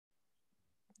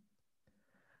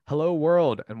Hello,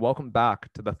 world, and welcome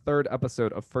back to the third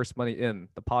episode of First Money In,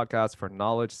 the podcast for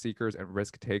knowledge seekers and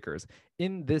risk takers.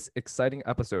 In this exciting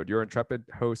episode, your intrepid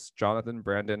hosts, Jonathan,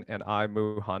 Brandon, and I,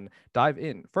 Muhan, dive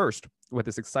in first with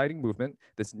this exciting movement,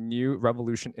 this new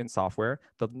revolution in software,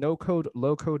 the no code,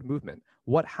 low code movement.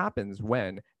 What happens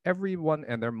when everyone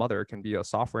and their mother can be a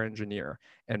software engineer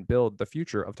and build the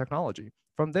future of technology?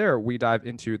 From there, we dive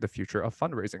into the future of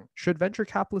fundraising. Should venture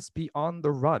capitalists be on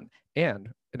the run? And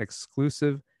an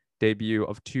exclusive debut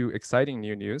of two exciting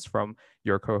new news from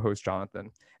your co-host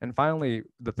Jonathan. And finally,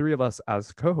 the three of us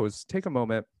as co-hosts take a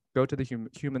moment, go to the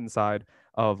human side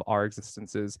of our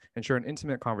existences, and share an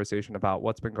intimate conversation about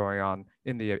what's been going on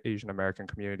in the Asian American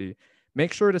community.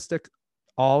 Make sure to stick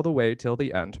all the way till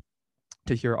the end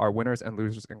to hear our winners and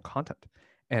losers in content.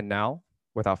 And now,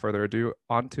 without further ado,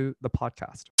 on to the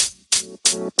podcast.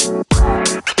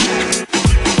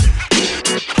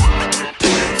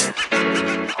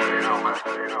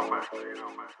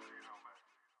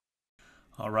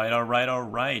 All right.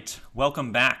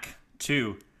 Welcome back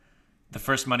to the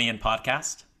First Money In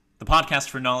podcast, the podcast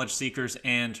for knowledge seekers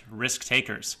and risk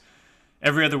takers.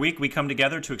 Every other week, we come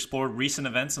together to explore recent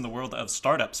events in the world of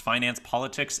startups, finance,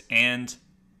 politics, and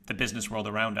the business world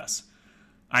around us.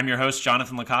 I'm your host,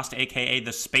 Jonathan Lacoste, aka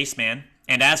the Spaceman,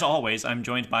 and as always, I'm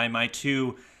joined by my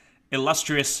two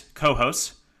illustrious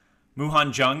co-hosts,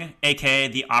 Muhan Jung, aka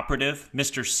the Operative,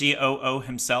 Mr. COO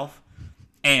himself,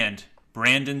 and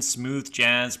Brandon Smooth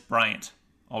Jazz Bryant.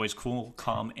 Always cool,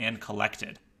 calm, and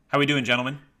collected. How we doing,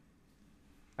 gentlemen?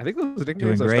 I think those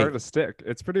nicknames are starting to stick.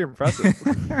 It's pretty impressive.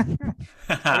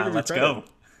 Let's go.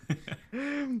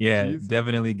 Yeah, jeez.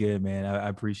 Definitely good, man. I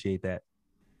appreciate that.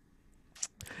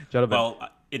 Gentlemen. Well,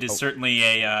 it is certainly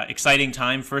a exciting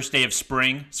time. First day of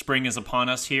spring. Spring is upon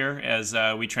us here as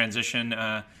we transition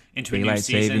into Daylight a new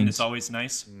season. savings. It's always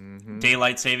nice.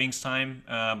 Daylight savings time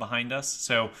behind us.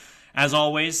 So, as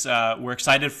always, we're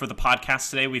excited for the podcast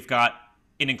today. We've got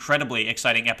an incredibly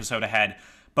exciting episode ahead.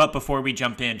 But before we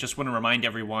jump in, just want to remind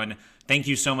everyone, thank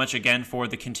you so much again for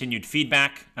the continued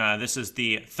feedback. This is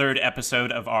the third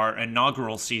episode of our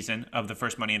inaugural season of the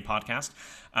First Money In podcast.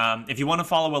 If you want to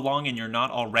follow along and you're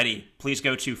not already, please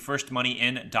go to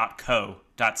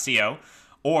firstmoneyin.co.co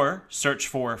or search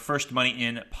for First Money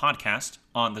In podcast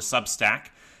on the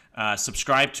Substack.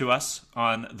 Subscribe to us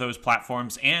on those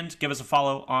platforms and give us a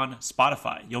follow on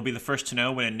Spotify. You'll be the first to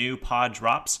know when a new pod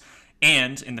drops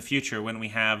and in the future when we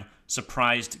have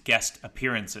surprised guest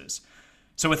appearances.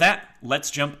 So with that, let's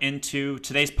jump into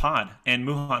today's pod. And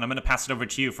Muhan, I'm going to pass it over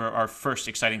to you for our first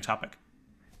exciting topic.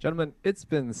 Gentlemen, it's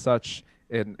been such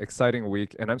an exciting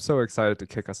week, and I'm so excited to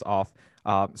kick us off.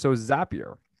 So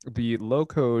Zapier, the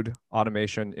low-code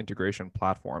automation integration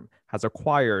platform, has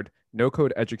acquired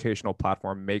no-code educational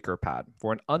platform MakerPad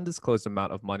for an undisclosed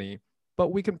amount of money,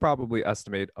 but we can probably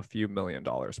estimate a few $1 million.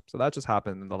 So that just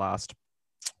happened in the last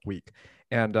week.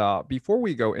 And before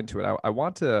we go into it, I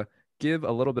want to give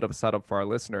a little bit of a setup for our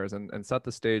listeners and set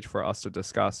the stage for us to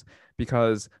discuss,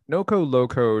 because no-code,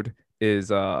 low-code is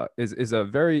a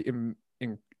very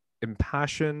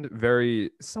impassioned,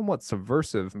 very somewhat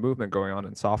subversive movement going on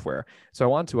in software. So I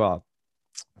want to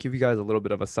give you guys a little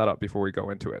bit of a setup before we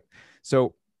go into it.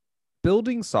 So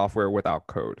building software without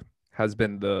code has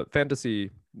been the fantasy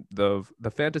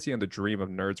and the dream of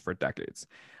nerds for decades.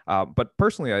 But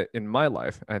personally, in my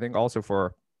life, I think also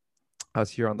for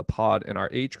us here on the pod in our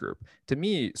age group, to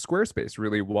me, Squarespace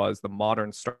really was the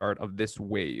modern start of this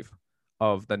wave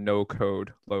of the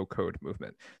no-code, low-code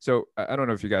movement. So I don't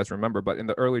know if you guys remember, but in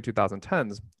the early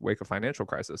 2010s, wake of financial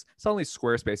crisis, suddenly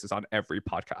Squarespace is on every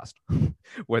podcast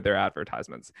with their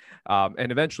advertisements.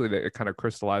 And eventually it kind of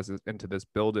crystallizes into this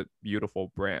build it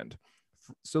beautiful brand.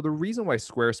 So the reason why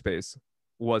Squarespace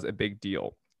was a big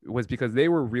deal was because they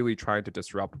were really trying to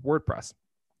disrupt WordPress.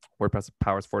 WordPress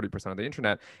powers 40% of the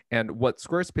internet. And what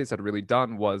Squarespace had really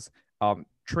done was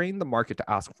train the market to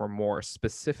ask for more,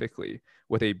 specifically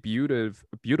with a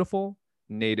beautiful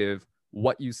native,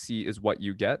 what you see is what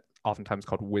you get, oftentimes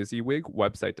called WYSIWYG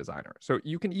website designer. So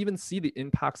you can even see the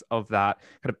impacts of that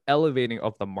kind of elevating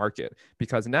of the market,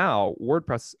 because now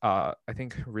WordPress, I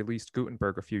think, released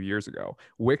Gutenberg a few years ago.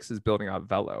 Wix is building out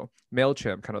Velo.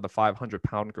 MailChimp, kind of the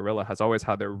 500-pound gorilla, has always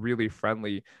had their really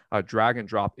friendly drag and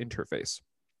drop interface.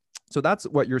 So that's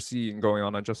what you're seeing going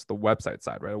on just the website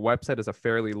side, right? A website is a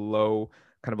fairly low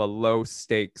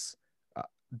stakes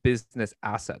business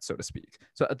asset, so to speak.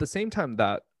 So at the same time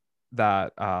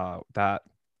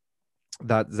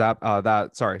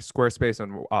Squarespace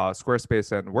and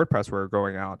WordPress were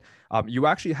going out, you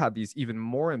actually had these even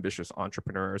more ambitious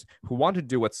entrepreneurs who wanted to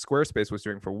do what Squarespace was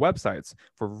doing for websites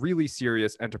for really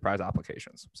serious enterprise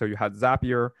applications. So you had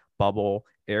Zapier, Bubble,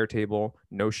 Airtable,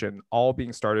 Notion, all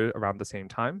being started around the same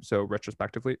time. So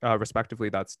respectively,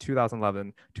 that's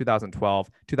 2011, 2012,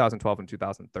 2012, and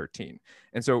 2013.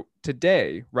 And so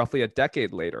today, roughly a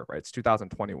decade later, right, it's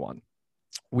 2021,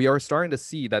 we are starting to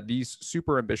see that these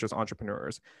super ambitious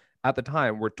entrepreneurs at the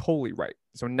time were totally right.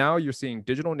 So now you're seeing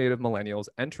digital native millennials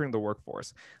entering the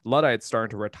workforce, Luddites starting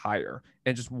to retire,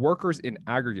 and just workers in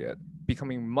aggregate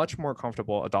becoming much more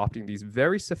comfortable adopting these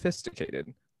very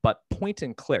sophisticated but point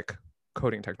and click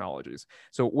coding technologies.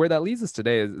 So where that leads us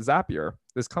today is Zapier,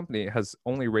 this company has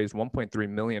only raised $1.3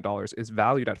 million, is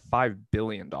valued at $5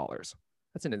 billion.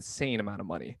 That's an insane amount of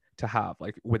money to have,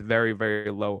 like with very,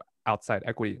 very low outside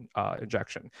equity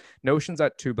injection. Notion's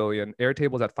at 2 billion,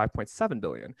 Airtable's at 5.7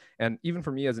 billion. And even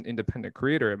for me as an independent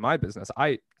creator in my business,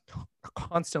 I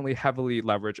constantly heavily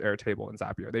leverage Airtable and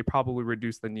Zapier. They probably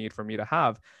reduce the need for me to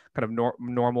have kind of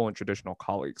normal and traditional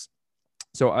colleagues.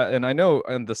 So, and I know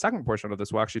in the second portion of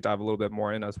this, we'll actually dive a little bit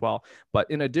more in as well.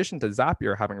 But in addition to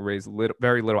Zapier having raised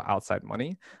very little outside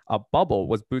money, Bubble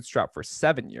was bootstrapped for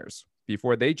 7 years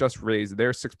before they just raised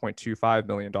their $6.25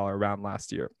 million round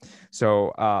last year.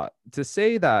 So to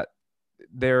say that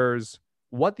there's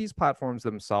what these platforms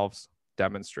themselves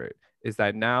demonstrate is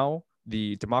that now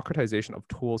the democratization of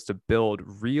tools to build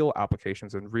real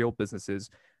applications and real businesses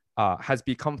has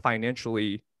become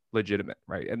financially legitimate,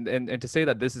 right? And to say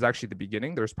that this is actually the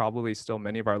beginning, there's probably still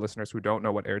many of our listeners who don't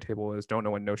know what Airtable is, don't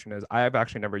know what Notion is. I have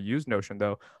actually never used Notion,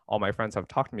 though all my friends have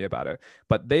talked to me about it.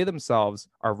 But they themselves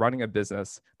are running a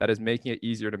business that is making it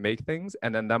easier to make things.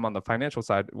 And then them on the financial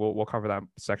side, we'll cover that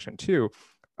section too,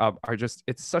 are just,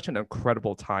 it's such an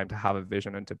incredible time to have a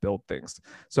vision and to build things.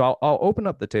 So I'll open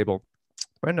up the table.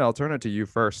 Brendan, I'll turn it to you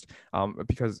first,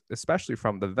 because especially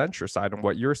from the venture side and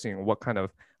what you're seeing, what kind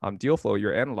of deal flow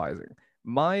you're analyzing.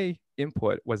 My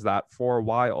input was that for a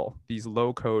while, these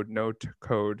low code, no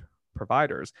code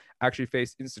providers actually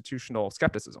faced institutional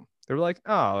skepticism. They were like,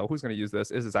 oh, who's going to use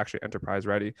this? Is this actually enterprise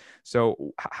ready?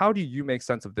 So how do you make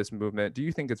sense of this movement? Do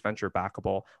you think it's venture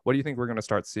backable? What do you think we're going to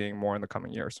start seeing more in the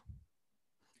coming years?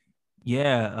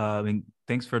 Yeah, I mean,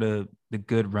 thanks for the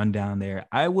good rundown there.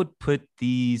 I would put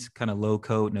these kind of low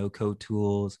code, no code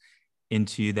tools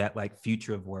into that like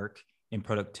future of work and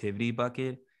productivity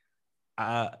bucket.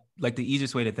 Like the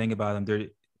easiest way to think about them, they're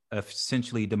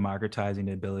essentially democratizing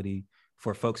the ability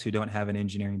for folks who don't have an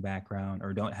engineering background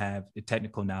or don't have the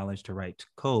technical knowledge to write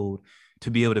code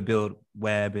to be able to build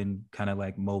web and kind of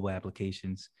like mobile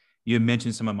applications. You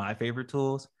mentioned some of my favorite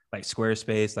tools like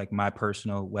Squarespace, like my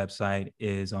personal website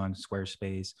is on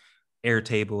Squarespace.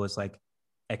 Airtable is like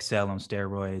Excel on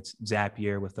steroids,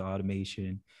 Zapier with the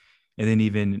automation. And then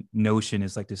even Notion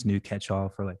is like this new catch-all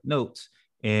for like notes.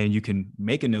 And you can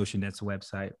make a Notion that's a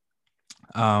website.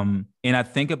 And I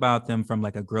think about them from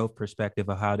like a growth perspective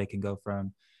of how they can go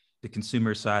from the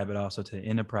consumer side, but also to the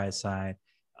enterprise side.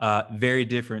 Very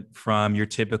different from your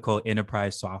typical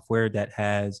enterprise software that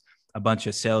has a bunch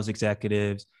of sales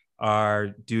executives are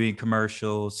doing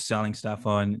commercials, selling stuff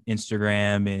on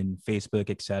Instagram and Facebook,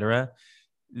 et cetera.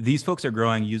 These folks are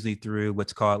growing usually through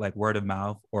what's called like word of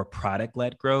mouth or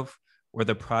product-led growth, where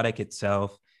the product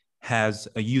itself has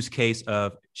a use case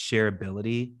of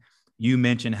shareability. You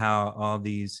mentioned how all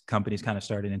these companies kind of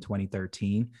started in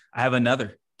 2013. I have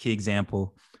another key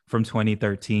example from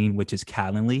 2013, which is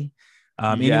Calendly.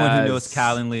 Anyone who knows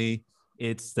Calendly,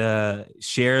 it's the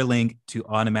share link to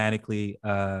automatically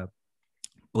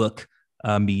book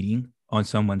a meeting on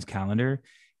someone's calendar.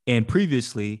 And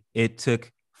previously, it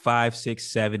took 5, 6,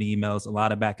 7 emails, a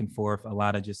lot of back and forth, a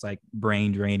lot of just like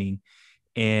brain draining.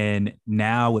 And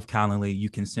now with Calendly, you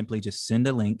can simply just send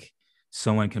a link.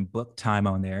 Someone can book time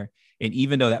on there. And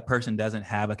even though that person doesn't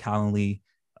have a Calendly,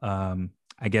 I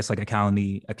guess like a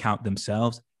Calendly account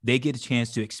themselves, they get a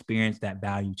chance to experience that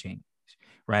value chain,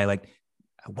 right? Like,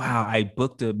 wow, I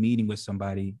booked a meeting with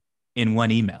somebody in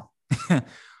one email.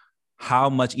 How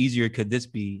much easier could this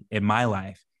be in my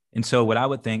life? And so what I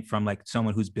would think from like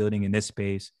someone who's building in this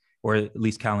space, or at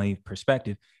least Calendly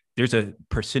perspective, there's a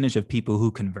percentage of people who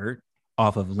convert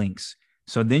off of links.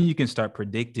 So then you can start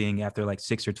predicting after like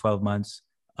 6 or 12 months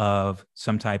of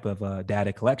some type of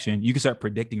data collection, you can start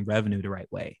predicting revenue the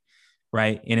right way,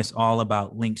 right? And it's all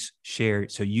about links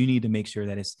shared. So you need to make sure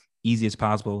that it's easy as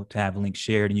possible to have links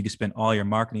shared, and you can spend all your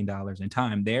marketing dollars and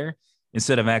time there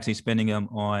instead of actually spending them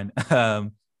on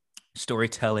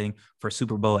storytelling for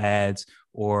Super Bowl ads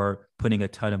or putting a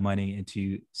ton of money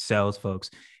into sales folks.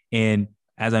 And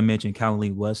as I mentioned,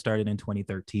 Calendly was started in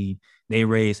 2013. They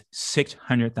raised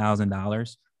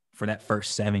 $600,000 for that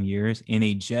first 7 years, and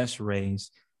they just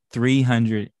raised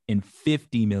 $350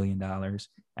 million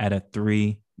at a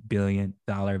 $3 billion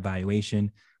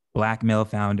valuation. Black male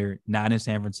founder, not in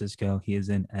San Francisco. He is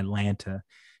in Atlanta.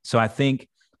 So I think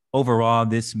overall,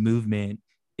 this movement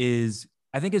is,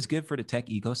 I think it's good for the tech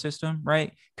ecosystem,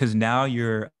 right? Because now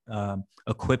you're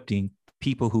equipping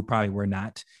people who probably were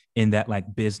not in that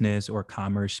like business or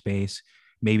commerce space.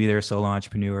 Maybe they're a solo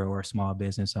entrepreneur or a small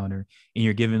business owner, and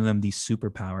you're giving them these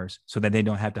superpowers so that they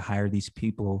don't have to hire these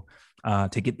people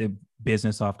to get the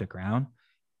business off the ground.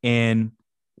 And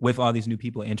with all these new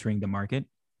people entering the market,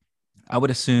 I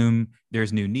would assume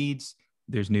there's new needs,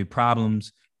 there's new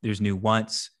problems, there's new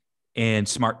wants, and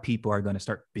smart people are going to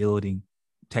start building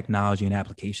technology and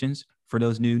applications for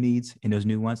those new needs and those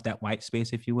new wants, that white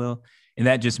space, if you will. And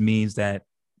that just means that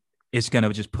it's going to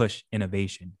just push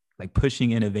innovation. Like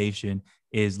pushing innovation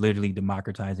is literally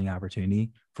democratizing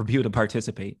opportunity for people to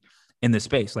participate in the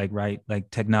space. Like, right,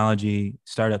 like technology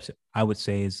startups, I would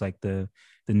say, is like the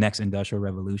next industrial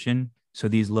revolution. So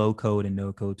these low code and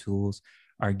no code tools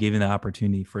are giving the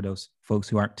opportunity for those folks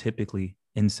who aren't typically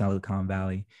in Silicon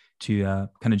Valley to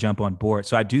kind of jump on board.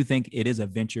 So I do think it is a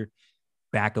venture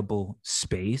backable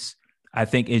space. I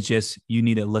think it's just, you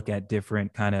need to look at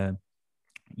different kind of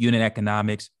unit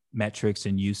economics, metrics,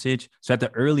 and usage. So at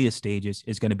the earliest stages,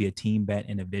 it's going to be a team bet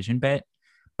and a vision bet.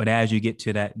 But as you get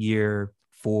to that year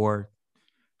 4,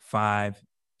 5,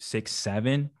 6,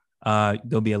 7,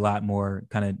 there'll be a lot more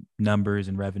kind of numbers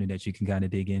and revenue that you can kind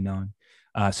of dig in on.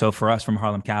 So for us from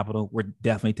Harlem Capital, we're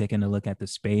definitely taking a look at the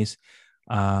space,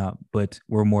 but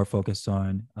we're more focused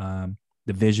on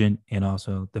the vision and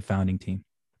also the founding team.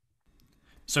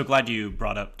 So glad you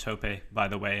brought up Tope, by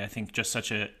the way. I think just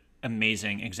such an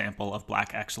amazing example of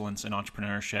Black excellence in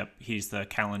entrepreneurship. He's the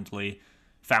Calendly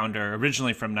founder,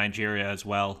 originally from Nigeria as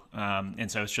well. And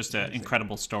so it's just an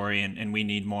incredible story, and we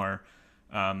need more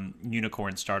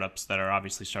unicorn startups that are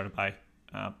obviously started by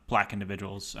Black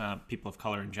individuals, people of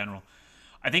color in general.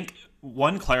 I think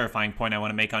one clarifying point I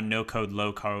want to make on no code,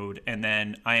 low code, and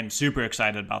then I am super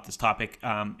excited about this topic,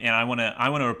 and I want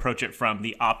to approach it from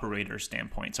the operator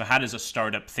standpoint. So how does a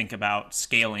startup think about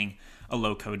scaling a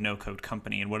low code, no code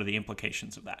company, and what are the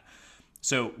implications of that?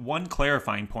 So one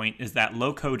clarifying point is that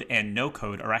low code and no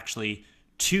code are actually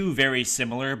two very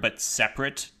similar but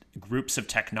separate groups of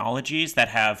technologies that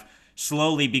have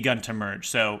slowly begun to merge.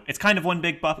 So it's kind of one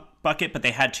big bucket, but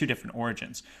they had two different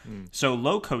origins. So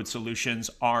low-code solutions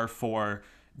are for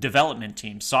development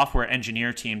teams, software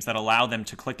engineer teams that allow them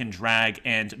to click and drag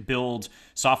and build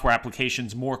software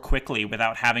applications more quickly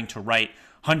without having to write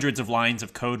hundreds of lines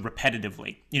of code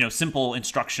repetitively. You know, simple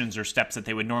instructions or steps that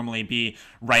they would normally be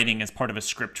writing as part of a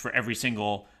script for every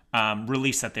single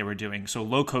release that they were doing. So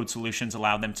low-code solutions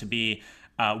allow them to be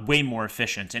way more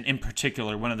efficient. And in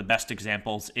particular, one of the best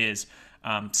examples is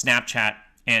Snapchat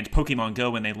and Pokemon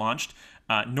Go when they launched.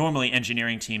 Normally,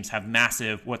 engineering teams have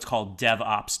massive, what's called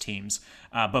DevOps teams.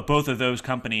 But both of those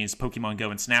companies, Pokemon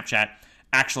Go and Snapchat,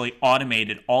 actually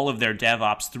automated all of their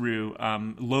DevOps through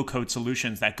low-code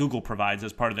solutions that Google provides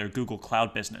as part of their Google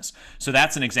Cloud business. So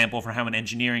that's an example for how an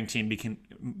engineering team can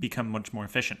become much more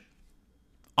efficient.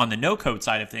 On the no-code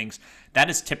side of things, that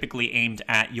is typically aimed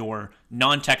at your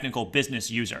non-technical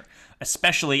business user,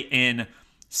 especially in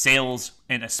sales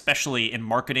and especially in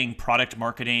marketing, product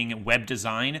marketing, web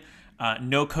design.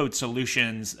 No-code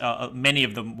solutions, many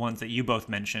of the ones that you both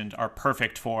mentioned, are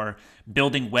perfect for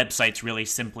building websites really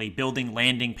simply, building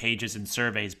landing pages and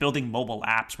surveys, building mobile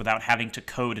apps without having to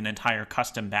code an entire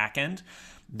custom backend.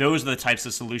 Those are the types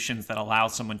of solutions that allow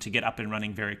someone to get up and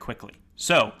running very quickly.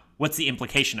 So, what's the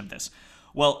implication of this?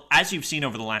 Well, as you've seen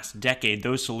over the last decade,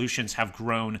 those solutions have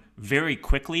grown very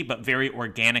quickly, but very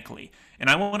organically. And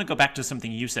I want to go back to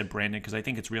something you said, Brandon, because I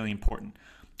think it's really important.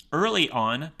 Early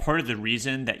on, part of the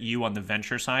reason that you on the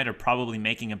venture side are probably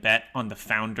making a bet on the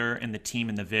founder and the team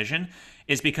and the vision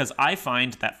is because I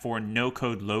find that for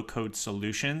no-code, low-code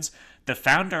solutions, the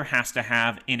founder has to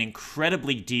have an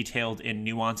incredibly detailed and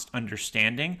nuanced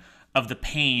understanding of the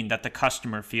pain that the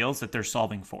customer feels that they're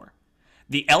solving for.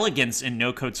 The elegance in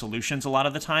no-code solutions a lot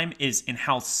of the time is in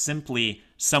how simply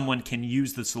someone can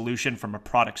use the solution from a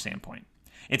product standpoint.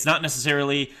 It's not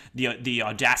necessarily the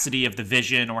audacity of the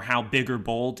vision or how big or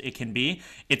bold it can be.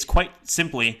 It's quite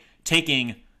simply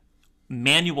taking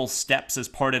manual steps as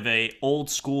part of a old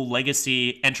school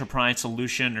legacy enterprise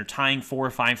solution, or tying 4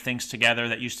 or 5 things together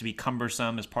that used to be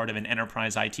cumbersome as part of an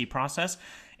enterprise IT process.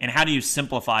 And how do you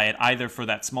simplify it either for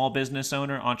that small business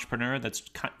owner, entrepreneur that's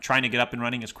trying to get up and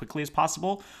running as quickly as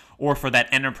possible, or for that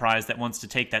enterprise that wants to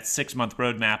take that 6-month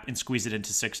roadmap and squeeze it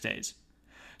into 6 days?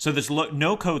 So this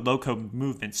no-code, low-code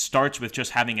movement starts with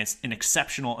just having an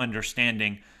exceptional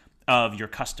understanding of your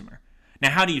customer.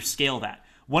 Now, how do you scale that?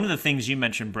 One of the things you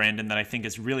mentioned, Brandon, that I think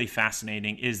is really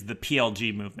fascinating is the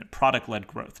PLG movement, product-led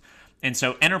growth. And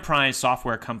so enterprise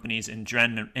software companies in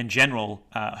general,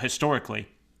 historically,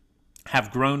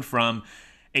 have grown from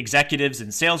executives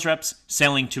and sales reps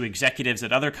selling to executives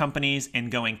at other companies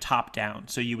and going top down.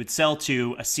 So you would sell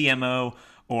to a CMO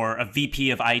or a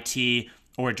VP of IT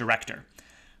or a director.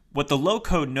 What the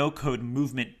low-code, no-code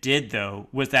movement did, though,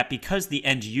 was that because the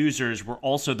end users were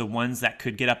also the ones that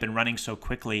could get up and running so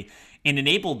quickly, it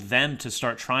enabled them to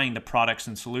start trying the products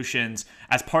and solutions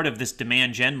as part of this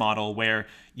demand gen model where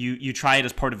you try it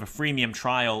as part of a freemium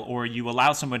trial, or you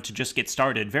allow someone to just get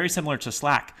started, very similar to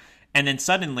Slack. And then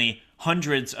suddenly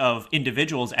hundreds of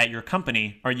individuals at your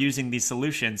company are using these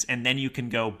solutions, and then you can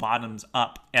go bottoms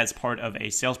up as part of a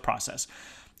sales process.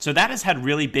 So that has had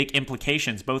really big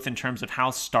implications, both in terms of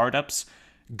how startups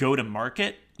go to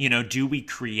market. Do we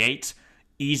create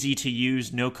easy to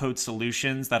use no-code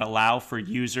solutions that allow for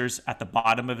users at the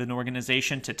bottom of an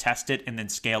organization to test it and then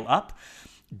scale up?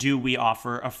 Do we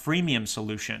offer a freemium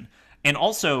solution? And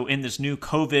also in this new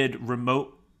COVID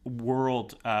remote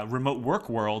work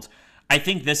world, I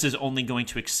think this is only going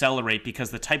to accelerate because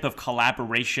the type of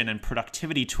collaboration and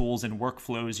productivity tools and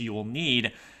workflows you will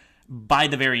need by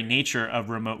the very nature of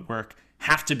remote work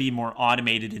have to be more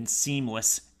automated and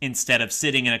seamless instead of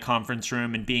sitting in a conference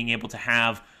room and being able to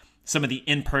have some of the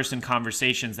in-person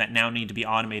conversations that now need to be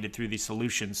automated through these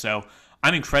solutions. So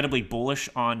I'm incredibly bullish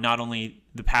on not only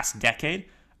the past decade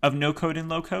of no-code and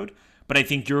low-code, but I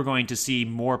think you're going to see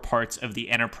more parts of the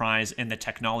enterprise and the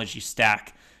technology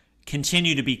stack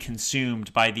continue to be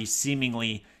consumed by these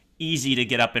seemingly easy to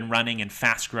get up and running and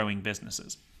fast-growing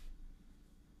businesses.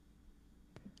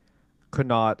 Could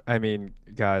not. I mean,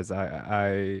 guys,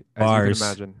 I Bars.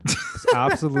 as you can imagine,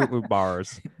 absolute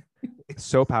bars.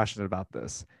 So passionate about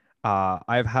this.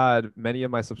 I've had many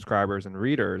of my subscribers and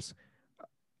readers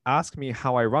ask me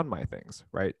how I run my things,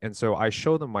 right? And so I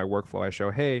show them my workflow. I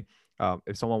show, hey,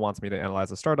 if someone wants me to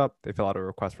analyze a startup, they fill out a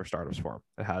request for startups form.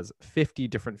 It has 50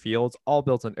 different fields, all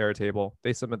built in Airtable.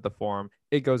 They submit the form.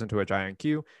 It goes into a giant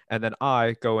queue. And then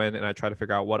I go in and I try to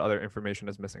figure out what other information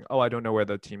is missing. Oh, I don't know where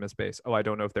the team is based. Oh, I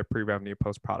don't know if they're pre-revenue,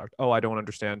 post-product. Oh, I don't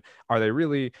understand. Are they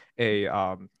really a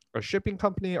shipping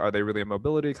company? Are they really a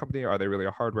mobility company? Are they really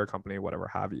a hardware company? Whatever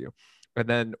have you. And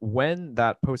then when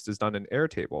that post is done in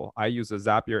Airtable, I use a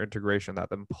Zapier integration that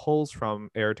then pulls from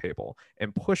Airtable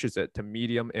and pushes it to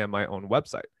Medium and my own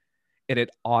website. And it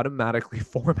automatically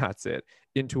formats it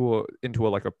into a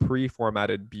like a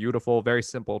pre-formatted, beautiful, very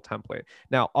simple template.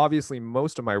 Now, obviously,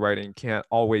 most of my writing can't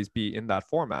always be in that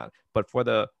format, but for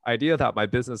the idea that my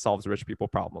business solves rich people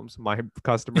problems, my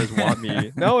customers want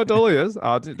me. No, it totally is.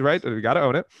 Right? You got to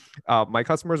own it. My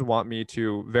customers want me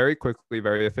to very quickly,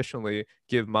 very efficiently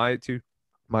give my two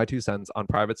cents on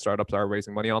private startups that are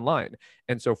raising money online.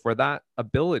 And so for that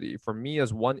ability, for me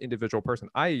as one individual person,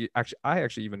 I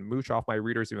actually even mooch off my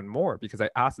readers even more because I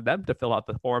ask them to fill out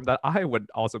the form that I would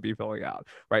also be filling out,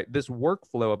 right? This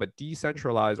workflow of a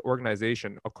decentralized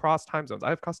organization across time zones. I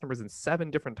have customers in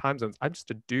 7 different time zones. I'm just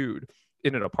a dude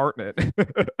in an apartment,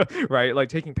 right? Like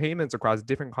taking payments across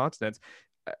different continents.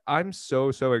 I'm so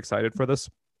excited for this.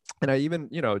 And I even,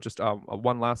 just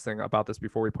one last thing about this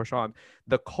before we push on,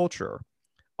 the culture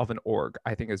of an org,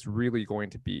 I think is really going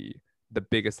to be the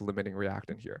biggest limiting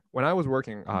reactant here. When I was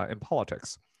working in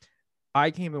politics,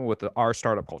 I came in with our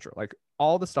startup culture. Like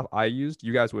all the stuff I used,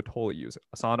 you guys would totally use it.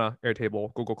 Asana,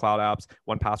 Airtable, Google Cloud Apps,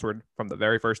 1Password from the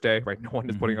very first day, right? No one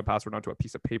is putting a password onto a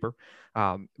piece of paper.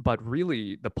 But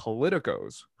really, the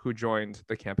politicos who joined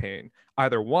the campaign,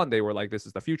 either one, they were like, this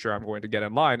is the future. I'm going to get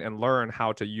in line and learn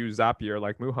how to use Zapier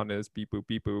like Muhan is, beep,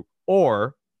 boop,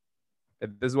 or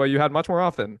this is what you had much more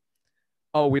often.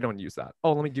 Oh, we don't use that.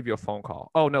 Oh, let me give you a phone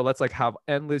call. Oh, no, let's like have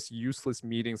endless, useless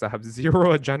meetings that have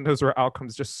zero agendas or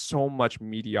outcomes, just so much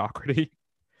mediocrity.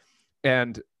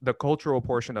 And the cultural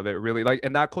portion of it really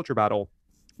and that culture battle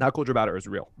is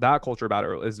real. That culture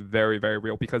battle is very, very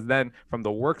real because then from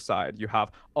the work side, you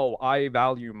have, oh, I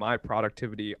value my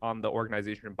productivity on the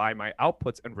organization by my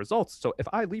outputs and results. So if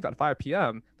I leave at 5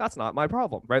 p.m., that's not my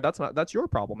problem, right? That's your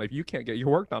problem if you can't get your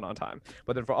work done on time.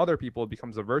 But then for other people, it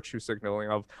becomes a virtue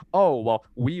signaling of, oh, well,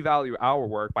 we value our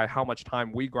work by how much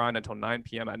time we grind until 9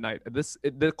 p.m. at night.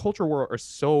 The culture war are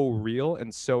so real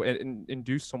and so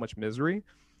induce so much misery.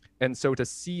 And so to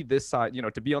see this side,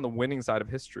 to be on the winning side of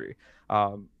history,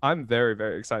 I'm very,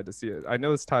 very excited to see it. I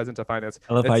know this ties into finance.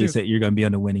 I love It how you seems, said you're going to be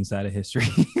on the winning side of history.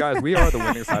 guys, we are the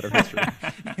winning side of history.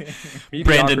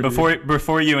 Brandon, Mediocrity.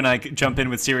 before you and I jump in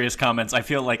with serious comments, I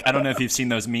feel like, I don't know if you've seen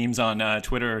those memes on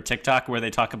Twitter or TikTok where they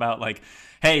talk about like,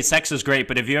 hey, sex is great,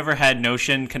 but have you ever had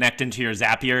Notion connect into your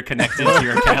Zapier, connect into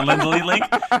your Calendly link?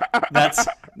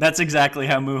 That's exactly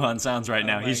how Muhan sounds right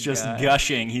now. He's just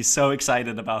gushing. He's so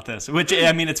excited about this, which,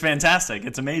 I mean, it's fantastic.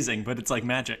 It's amazing, but it's like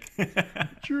magic. It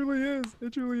truly is.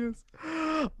 It truly is.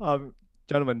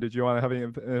 Gentlemen, did you want to have any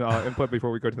input before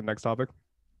we go to the next topic?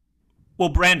 Well,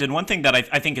 Brandon, one thing that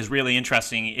I think is really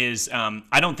interesting is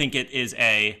I don't think it is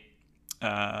a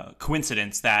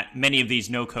coincidence that many of these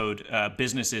no-code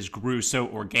businesses grew so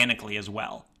organically as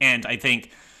well. And I think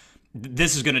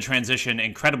this is going to transition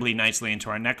incredibly nicely into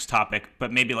our next topic,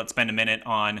 but maybe let's spend a minute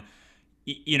on,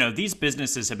 these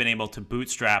businesses have been able to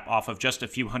bootstrap off of just a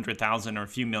few $100,000 or a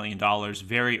few $1 million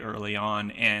very early on.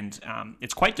 And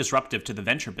it's quite disruptive to the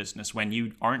venture business when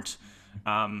you aren't,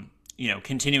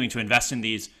 continuing to invest in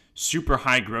these super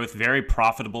high growth, very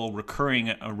profitable,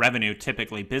 recurring revenue,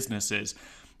 typically businesses.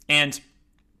 And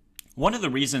one of the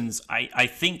reasons I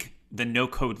think the no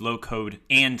code, low code,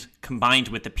 and combined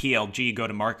with the PLG go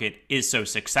to market is so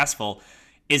successful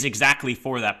is exactly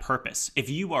for that purpose. If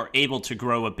you are able to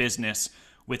grow a business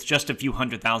with just a few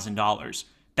 $100,000,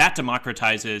 that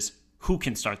democratizes who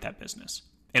can start that business.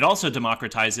 It also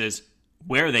democratizes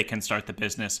where they can start the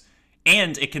business,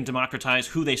 and it can democratize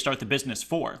who they start the business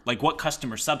for, like what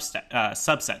customer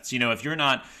subsets.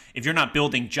 If you're not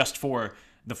building just for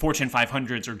the Fortune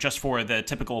 500s or just for the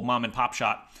typical mom and pop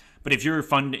shop, but if you're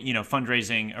building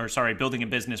a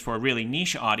business for a really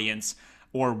niche audience,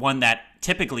 or one that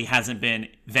typically hasn't been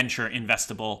venture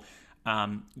investable,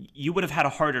 you would have had a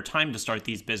harder time to start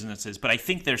these businesses. But I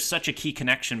think there's such a key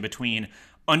connection between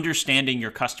understanding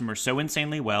your customer so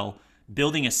insanely well,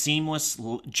 building a seamless,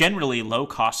 generally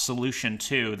low-cost solution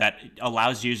too that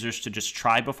allows users to just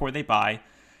try before they buy,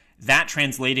 that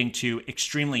translating to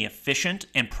extremely efficient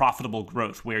and profitable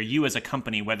growth, where you as a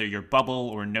company, whether you're Bubble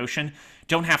or Notion,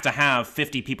 don't have to have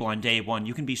 50 people on day one.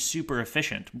 You can be super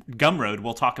efficient. Gumroad,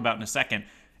 we'll talk about in a second,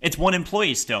 it's one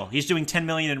employee still. He's doing 10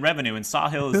 million in revenue, and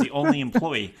Sahil is the only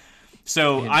employee.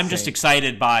 So I'm just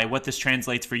excited by what this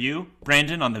translates for you,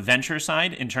 Brandon, on the venture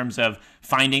side in terms of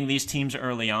finding these teams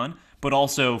early on, but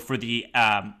also for the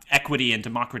equity and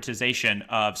democratization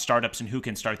of startups and who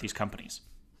can start these companies.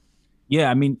 Yeah,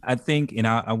 I mean, I think, and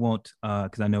I won't,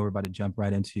 because I know we're about to jump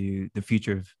right into the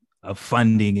future of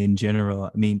funding in general.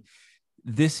 I mean,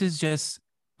 this is just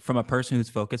from a person who's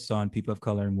focused on people of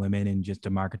color and women and just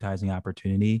democratizing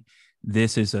opportunity.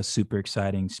 This is a super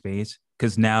exciting space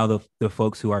because now the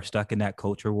folks who are stuck in that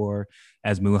culture war,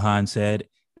 as Muhan said,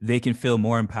 they can feel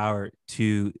more empowered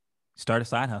to start a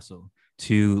side hustle,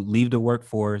 to leave the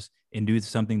workforce and do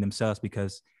something themselves,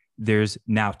 because there's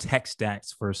now tech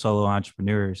stacks for solo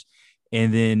entrepreneurs.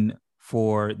 And then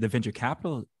for the venture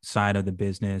capital side of the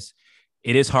business,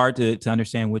 it is hard to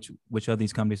understand which of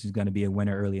these companies is going to be a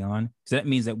winner early on. So that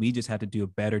means that we just have to do a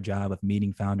better job of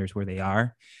meeting founders where they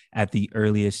are at the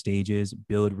earliest stages,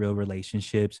 build real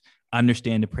relationships,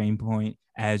 understand the pain point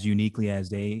as uniquely as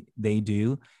they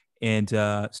do, and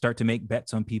start to make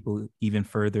bets on people even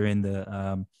further in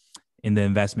the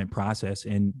investment process.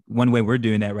 And one way we're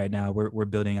doing that right now, we're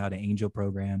building out an angel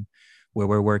program where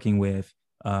we're working with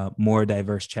more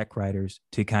diverse check writers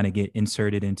to kind of get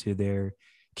inserted into their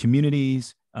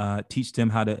communities, teach them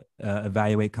how to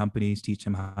evaluate companies, teach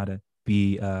them how to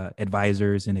be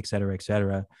advisors, and et cetera, et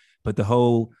cetera. But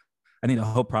I think the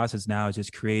whole process now is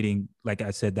just creating, like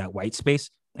I said, that white space,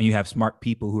 and you have smart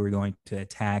people who are going to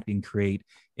attack and create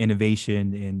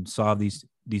innovation and solve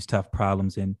these tough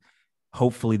problems. And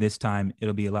hopefully this time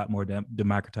it'll be a lot more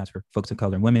democratized for folks of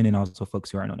color and women, and also folks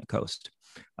who aren't on the coast.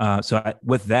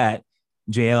 With that,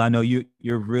 JL, I know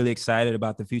you're really excited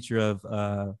about the future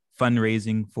of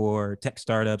fundraising for tech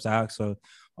startups. So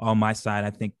on my side,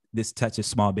 I think this touches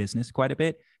small business quite a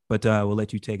bit, but we'll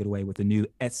let you take it away with the new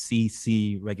SEC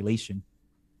regulation.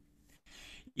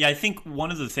 Yeah, I think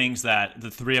one of the things that the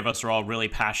three of us are all really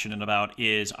passionate about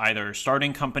is either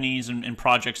starting companies and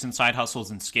projects and side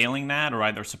hustles and scaling that, or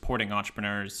either supporting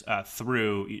entrepreneurs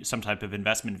through some type of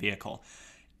investment vehicle.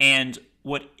 And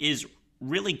what is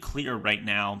really clear right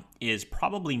now is,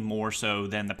 probably more so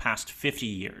than the past 50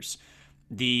 years,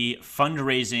 the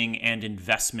fundraising and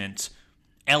investment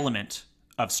element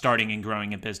of starting and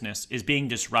growing a business is being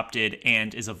disrupted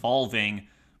and is evolving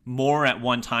more at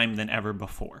one time than ever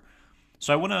before.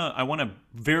 So I want to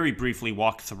very briefly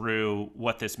walk through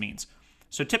what this means.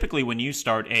 So typically when you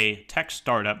start a tech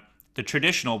startup, the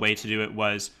traditional way to do it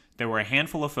was there were a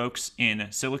handful of folks in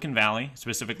Silicon Valley,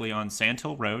 specifically on Sand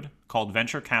Hill Road, called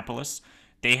venture capitalists.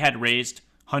 They had raised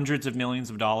hundreds of millions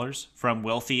of dollars from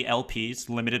wealthy LPs,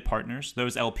 limited partners.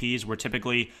 Those LPs were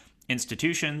typically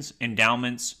institutions,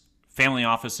 endowments, family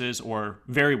offices, or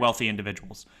very wealthy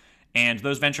individuals. And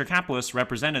those venture capitalists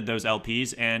represented those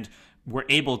LPs and were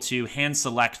able to hand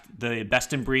select the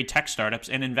best in breed tech startups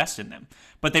and invest in them.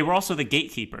 But they were also the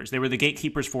gatekeepers. They were the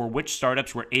gatekeepers for which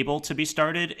startups were able to be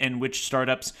started and which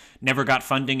startups never got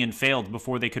funding and failed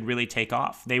before they could really take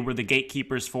off. They were the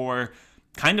gatekeepers for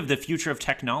kind of the future of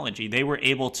technology. They were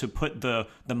able to put the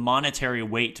monetary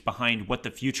weight behind what the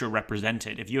future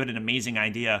represented. If you had an amazing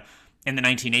idea in the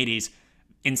 1980s,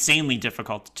 insanely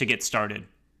difficult to get started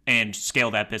and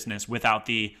scale that business without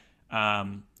the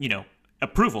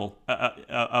approval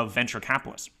of venture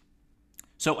capitalists.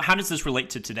 So how does this relate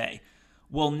to today?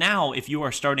 Well, now if you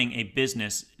are starting a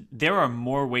business, there are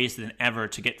more ways than ever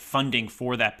to get funding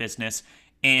for that business,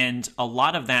 and a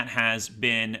lot of that has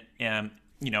been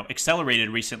accelerated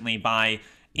recently by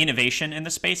innovation in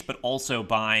the space, but also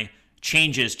by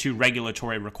changes to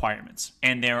regulatory requirements.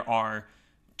 And there are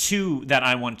two that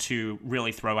I want to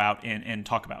really throw out and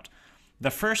talk about. The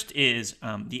first is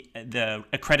the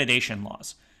accreditation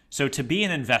laws. So to be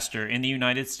an investor in the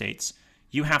United States,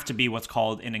 you have to be what's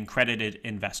called an accredited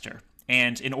investor.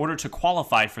 And in order to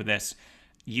qualify for this,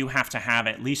 you have to have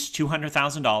at least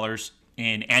 $200,000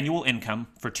 in annual income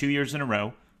for 2 years in a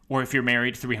row, or if you're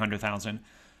married, $300,000,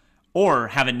 or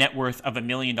have a net worth of $1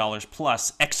 million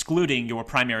plus, excluding your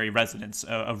primary residence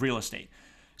of real estate.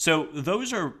 So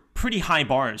those are pretty high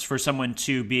bars for someone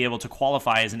to be able to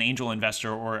qualify as an angel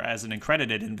investor or as an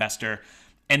accredited investor.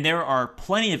 And there are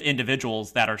plenty of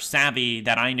individuals that are savvy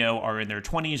that I know are in their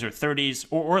 20s or 30s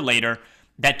or later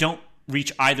that don't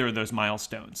reach either of those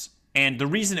milestones. And the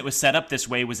reason it was set up this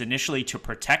way was initially to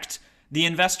protect the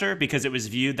investor, because it was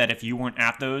viewed that if you weren't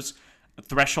at those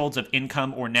thresholds of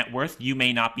income or net worth, you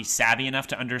may not be savvy enough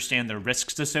to understand the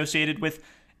risks associated with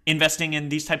investing in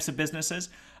these types of businesses.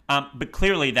 But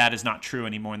clearly that is not true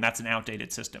anymore, and that's an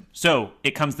outdated system. So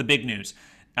it comes the big news.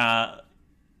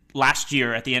 Last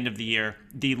year, at the end of the year,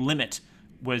 the limit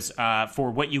was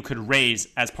for what you could raise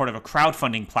as part of a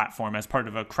crowdfunding platform, as part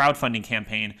of a crowdfunding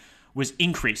campaign, was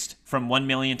increased from $1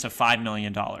 million to $5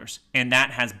 million. And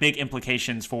that has big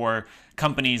implications for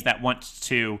companies that want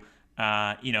to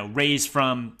raise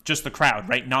from just the crowd,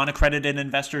 right? Non-accredited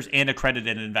investors and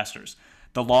accredited investors.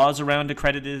 The laws around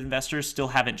accredited investors still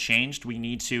haven't changed. We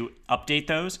need to update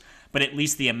those, but at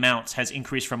least the amount has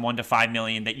increased from 1 to 5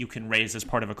 million that you can raise as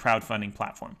part of a crowdfunding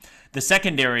platform. The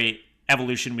secondary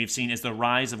evolution we've seen is the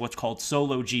rise of what's called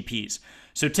solo GPs.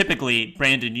 So typically,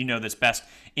 Brandon, you know this best,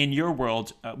 in your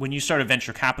world, when you start a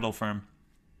venture capital firm,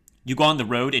 you go on the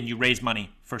road and you raise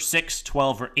money for 6,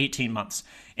 12, or 18 months.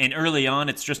 And early on,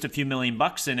 it's just a few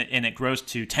 $1,000,000 and it grows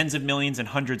to tens of millions and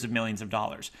hundreds of millions of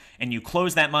dollars. And you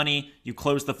close that money, you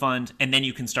close the fund, and then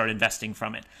you can start investing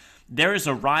from it. There is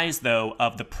a rise, though,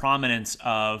 of the prominence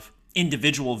of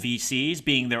individual VCs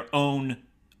being their own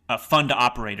fund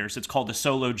operators. It's called a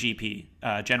solo GP,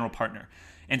 general partner.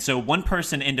 And so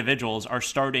one-person individuals are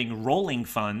starting rolling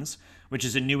funds, which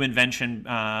is a new invention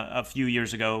a few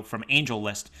years ago from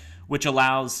AngelList, which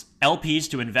allows LPs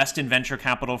to invest in venture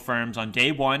capital firms on day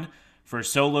one for a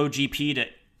solo GP to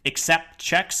accept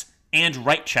checks and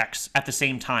write checks at the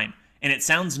same time. And it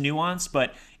sounds nuanced,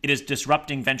 but it is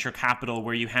disrupting venture capital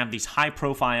where you have these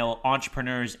high-profile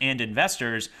entrepreneurs and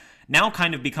investors now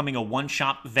kind of becoming a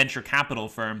one-shop venture capital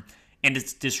firm, and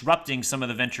it's disrupting some of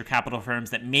the venture capital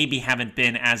firms that maybe haven't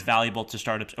been as valuable to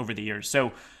startups over the years.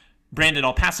 So, Brandon,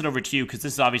 I'll pass it over to you because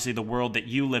this is obviously the world that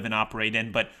you live and operate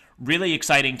in, but really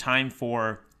exciting time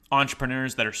for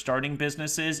entrepreneurs that are starting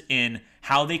businesses in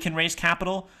how they can raise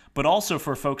capital, but also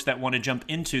for folks that want to jump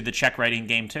into the check writing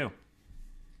game too.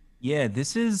 Yeah,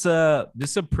 this is a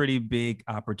pretty big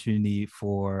opportunity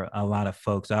for a lot of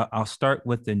folks. I'll start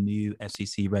with the new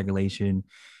SEC regulation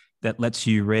that lets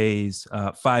you raise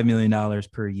 $5 million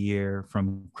per year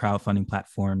from crowdfunding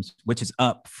platforms, which is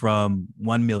up from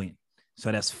 1 million.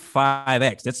 So that's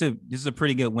 5x. This is a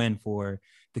pretty good win for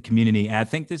the community. And I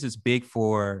think this is big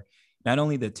for not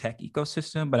only the tech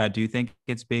ecosystem, but I do think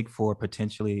it's big for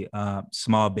potentially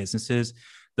small businesses.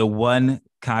 The one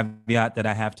caveat that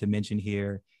I have to mention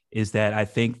here is that I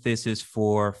think this is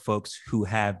for folks who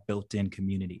have built-in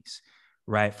communities,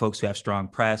 right? Folks who have strong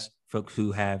press, folks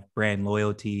who have brand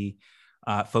loyalty,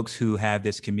 folks who have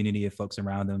this community of folks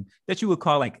around them that you would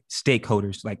call like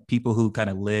stakeholders, like people who kind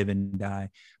of live and die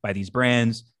by these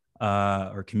brands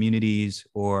or communities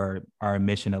or are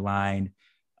mission aligned.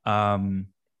 And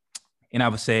I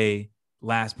would say,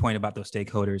 last point about those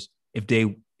stakeholders, if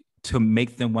they to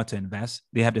make them want to invest,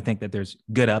 they have to think that there's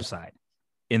good upside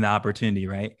in the opportunity,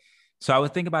 right? So I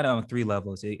would think about it on 3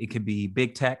 levels. It could be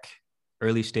big tech,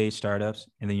 early stage startups,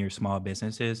 and then your small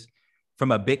businesses.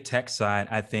 From a big tech side,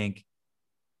 I think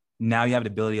now you have the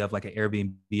ability of like an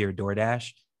Airbnb or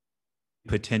DoorDash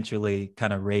potentially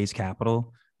kind of raise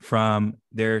capital from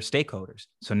their stakeholders.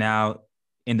 So now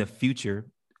in the future,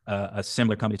 a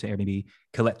similar company to Airbnb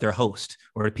could let their host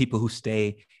or the people who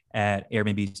stay at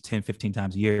Airbnb 10, 15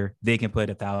 times a year, they can put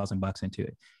 $1,000 into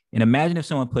it. And imagine if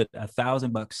someone put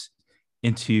 $1,000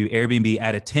 into Airbnb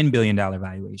at a $10 billion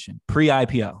valuation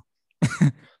pre-IPO,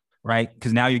 right?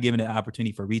 Because now you're giving an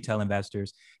opportunity for retail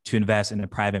investors to invest in the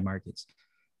private markets.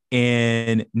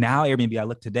 And now Airbnb, I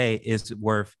look today, is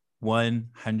worth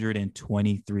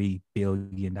 $123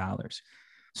 billion.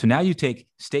 So now you take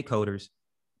stakeholders,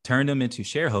 turn them into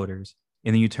shareholders,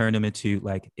 and then you turn them into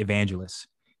like evangelists.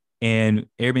 And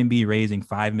Airbnb raising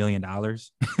 $5 million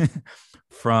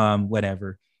from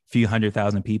whatever, few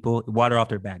 100,000 people, water off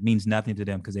their back, means nothing to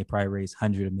them because they probably raised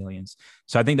hundreds of millions.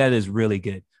 So I think that is really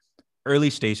good.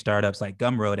 Early stage startups like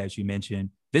Gumroad, as you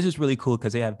mentioned, this is really cool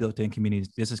because they have built-in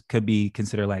communities. Could be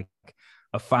considered like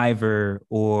a Fiverr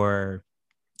or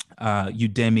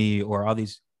Udemy or all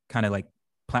these kind of like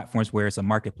platforms where it's a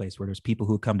marketplace where there's people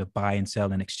who come to buy and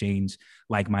sell and exchange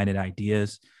like-minded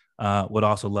ideas. Would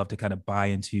also love to kind of buy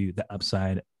into the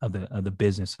upside of the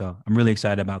business. So I'm really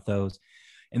excited about those.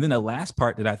 And then the last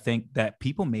part that I think that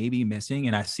people may be missing,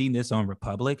 and I've seen this on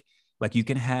Republic, like you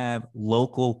can have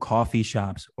local coffee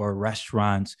shops or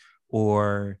restaurants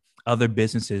or other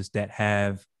businesses that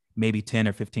have maybe 10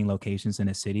 or 15 locations in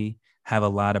a city, have a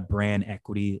lot of brand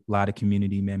equity, a lot of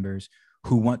community members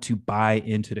who want to buy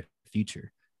into the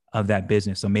future of that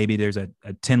business. So maybe there's a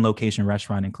 10 location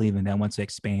restaurant in Cleveland that wants to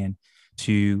expand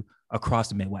to across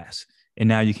the Midwest. And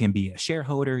now you can be a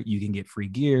shareholder, you can get free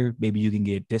gear, maybe you can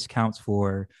get discounts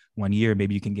for 1 year,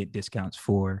 maybe you can get discounts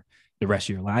for the rest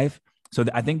of your life. So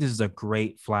I think this is a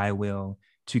great flywheel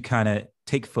to kind of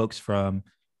take folks from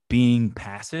being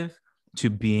passive to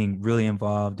being really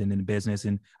involved in the business.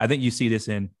 And I think you see this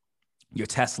in your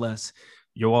Teslas,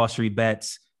 your Wall Street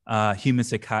bets, human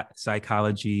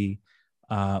psychology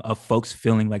of folks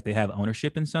feeling like they have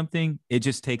ownership in something. It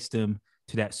just takes them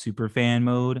to that super fan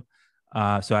mode.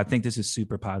 So I think this is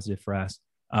super positive for us.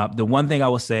 The one thing I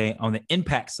will say on the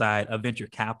impact side of venture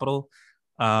capital,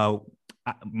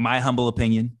 my humble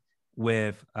opinion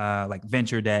with like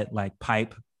venture debt, like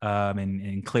Pipe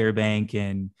and Clearbank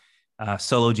and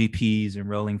solo GPs and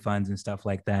rolling funds and stuff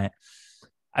like that,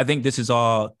 I think this is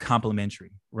all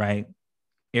complementary, right?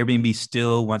 Airbnb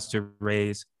still wants to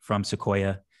raise from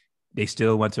Sequoia. They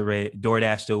still want to raise,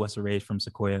 DoorDash still wants to raise from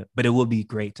Sequoia, but it will be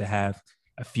great to have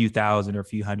a few thousand or a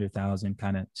few 100,000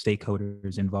 kind of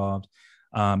stakeholders involved.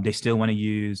 They still want to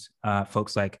use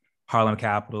folks like Harlem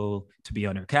Capital to be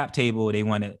on their cap table. They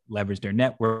want to leverage their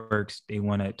networks. They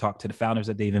want to talk to the founders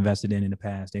that they've invested in the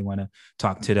past. They want to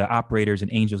talk to the operators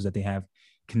and angels that they have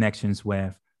connections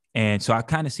with. And so I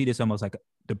kind of see this almost like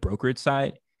the brokerage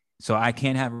side. So I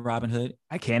can't have Robinhood.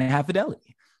 I can't have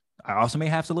Fidelity. I also may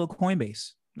have a little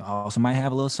Coinbase. I also might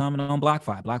have a little something on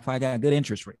BlockFi. BlockFi got a good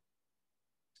interest rate.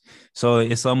 So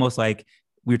it's almost like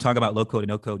we were talking about low code and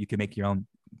no code. You can make your own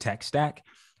tech stack.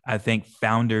 I think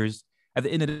founders, at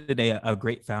the end of the day, a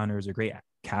great founder is a great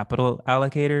capital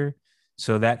allocator.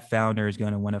 So that founder is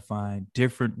going to want to find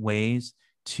different ways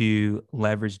to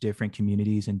leverage different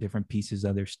communities and different pieces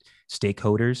of their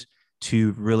stakeholders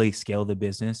to really scale the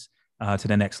business to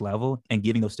the next level. And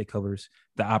giving those stakeholders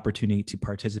the opportunity to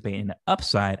participate in the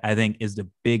upside, I think, is the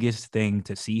biggest thing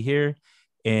to see here.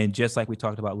 And just like we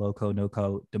talked about low code, no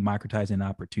code, democratizing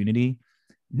opportunity,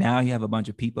 now you have a bunch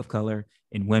of people of color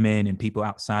and women and people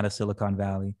outside of Silicon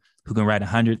Valley who can write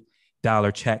 $100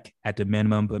 check at the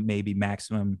minimum, but maybe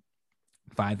maximum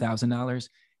 $5,000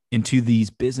 into these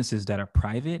businesses that are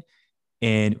private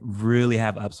and really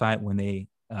have upside when they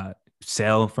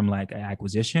sell from like an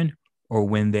acquisition or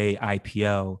when they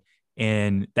IPO.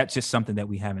 And that's just something that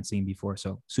we haven't seen before.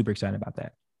 So super excited about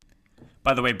that.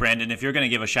 By the way, Brandon, if you're going to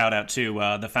give a shout out to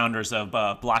the founders of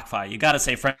BlockFi, you got to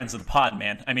say friends of the pod,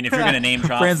 man. I mean, if you're going to name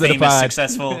drop famous,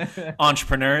 successful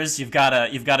entrepreneurs, you've got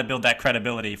to build that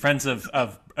credibility. Friends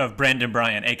of Brandon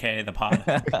Bryant, aka the pod.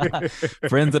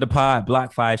 Friends of the pod,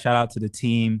 BlockFi. Shout out to the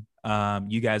team.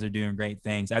 You guys are doing great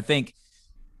things. I think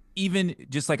even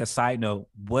just like a side note,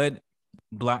 what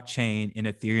blockchain and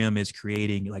Ethereum is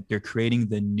creating, like they're creating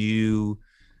the new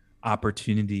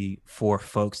opportunity for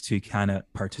folks to kind of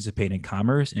participate in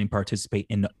commerce and participate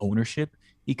in the ownership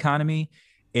economy.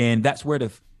 And that's where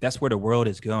the world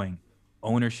is going,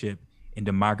 ownership and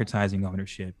democratizing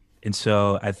ownership. And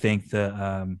so I think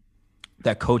the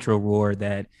that cultural roar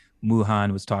that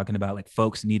Muhan was talking about. Like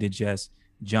folks need to just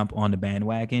jump on the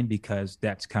bandwagon because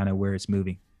that's kind of where it's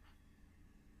moving.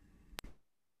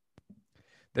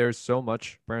 There's so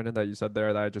much, Brandon, that you said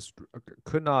there that I just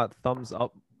could not thumbs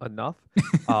up enough.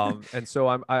 And so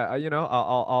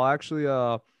I'll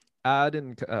actually add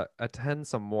and attend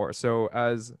some more. So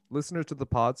as listeners to the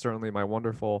pod, certainly my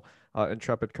wonderful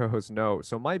intrepid co-hosts know.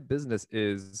 So my business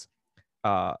is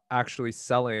actually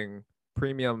selling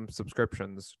premium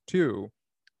subscriptions to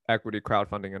equity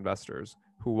crowdfunding investors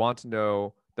who want to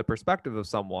know the perspective of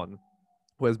someone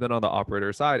who has been on the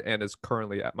operator side and is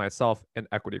currently at myself an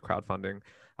equity crowdfunding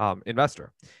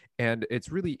investor. And it's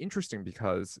really interesting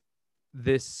because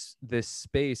this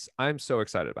space, I'm so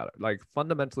excited about it. Like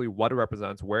fundamentally what it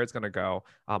represents, where it's going to go.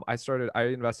 I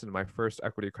invested in my first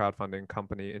equity crowdfunding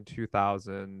company in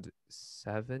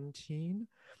 2017,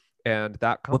 and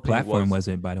that What company platform was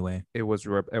it, by the way? it was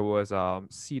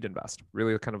Seed Invest,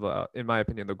 really kind of in my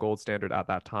opinion, the gold standard at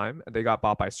that time. And they got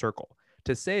bought by Circle.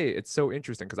 To say it's so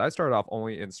interesting because I started off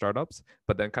only in startups,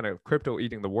 but then kind of crypto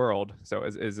eating the world. So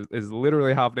is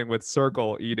literally happening with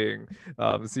Circle eating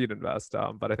Seed Invest.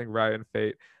 But I think Ryan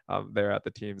Fate there at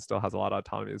the team still has a lot of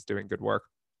autonomy, is doing good work.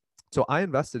 So I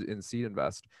invested in Seed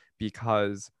Invest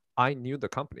because I knew the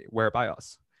company, Whereby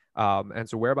Us. And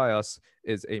so Whereby Us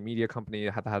is a media company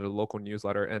that had a local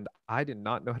newsletter, and I did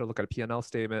not know how to look at a P&L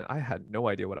statement. I had no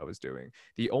idea what I was doing.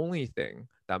 The only thing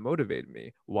that motivated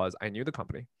me was I knew the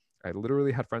company. I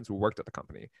literally had friends who worked at the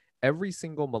company. Every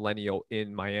single millennial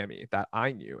in Miami that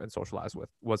I knew and socialized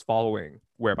with was following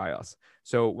Whereby Us.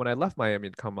 So when I left Miami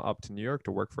to come up to New York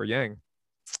to work for Yang,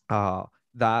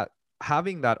 that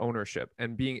having that ownership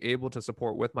and being able to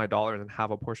support with my dollars and have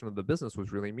a portion of the business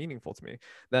was really meaningful to me.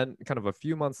 Then kind of a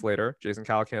few months later, Jason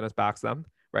Calacanis backs them,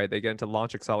 right? They get into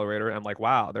Launch Accelerator, and I'm like,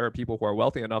 wow, there are people who are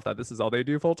wealthy enough that this is all they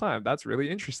do full time. That's really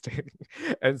interesting.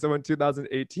 And so in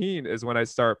 2018 is when I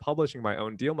start publishing my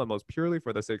own deal memos purely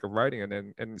for the sake of writing,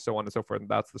 and so on and so forth. And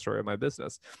that's the story of my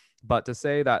business. But to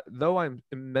say that though I'm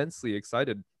immensely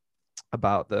excited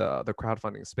about the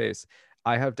crowdfunding space,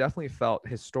 I have definitely felt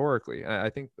historically, and I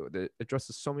think it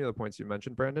addresses so many of the points you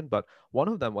mentioned, Brandon, but one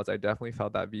of them was I definitely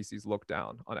felt that VCs look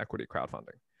down on equity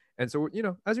crowdfunding. And so,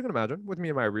 as you can imagine, with me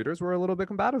and my readers, we're a little bit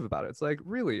combative about it. It's like,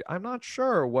 really, I'm not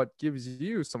sure what gives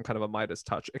you some kind of a Midas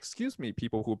touch. Excuse me,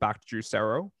 people who backed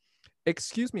Juicero.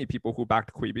 Excuse me, people who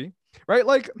backed Quibi, right?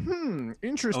 Like,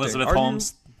 interesting. Elizabeth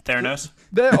Holmes, Theranos.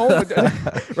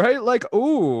 Right? Like,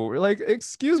 ooh, like,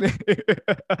 excuse me.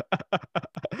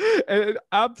 And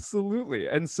absolutely.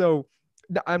 And so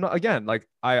I'm not, again, like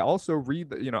I also read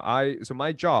that, so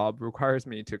my job requires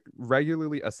me to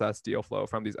regularly assess deal flow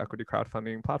from these equity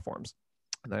crowdfunding platforms.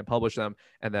 And then I publish them,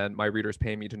 and then my readers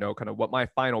pay me to know kind of what my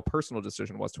final personal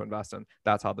decision was to invest in.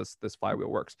 That's how this flywheel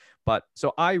works. But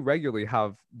so I regularly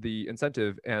have the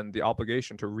incentive and the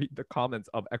obligation to read the comments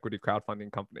of equity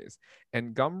crowdfunding companies.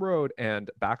 And Gumroad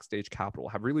and Backstage Capital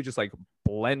have really just like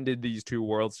blended these two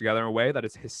worlds together in a way that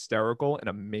is hysterical and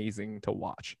amazing to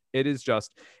watch. It is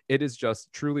just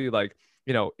truly like,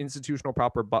 institutional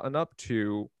proper button up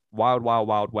to wild, wild,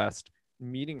 wild west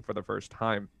meeting for the first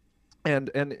time.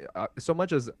 And so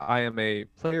much as I am a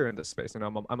player in this space, and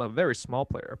I'm a very small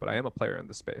player, but I am a player in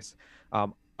this space. I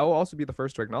will also be the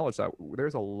first to acknowledge that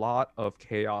there's a lot of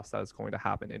chaos that is going to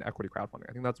happen in equity crowdfunding.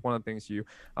 I think that's one of the things you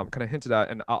kind of hinted at,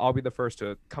 and I'll be the first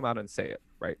to come out and say it,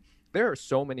 right? There are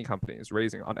so many companies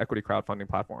raising on equity crowdfunding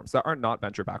platforms that are not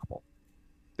venture backable.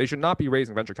 They should not be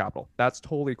raising venture capital. That's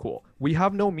totally cool. We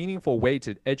have no meaningful way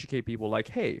to educate people like,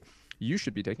 hey, you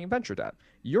should be taking venture debt.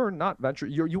 You're not venture,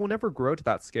 you will never grow to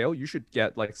that scale. You should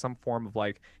get like some form of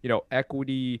like,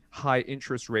 equity, high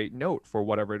interest rate note for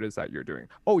whatever it is that you're doing.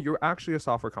 Oh, you're actually a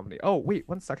software company. Oh, wait,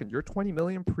 1 second. You're 20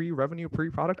 million pre-revenue,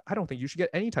 pre-product. I don't think you should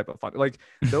get any type of fund. Like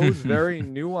those very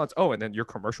nuanced. Oh, and then your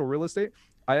commercial real estate.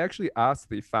 I actually asked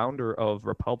the founder of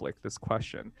Republic this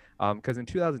question because in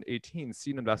 2018,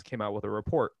 Seed Invest came out with a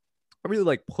report. I really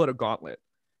like put a gauntlet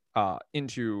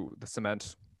into the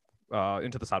cement,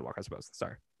 into the sidewalk, I suppose.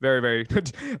 Sorry. Very, very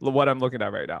what I'm looking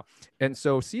at right now. And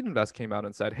so Seed Invest came out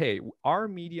and said, hey, our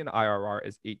median IRR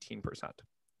is 18%.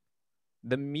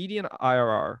 The median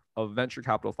IRR of venture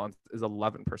capital funds is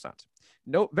 11%.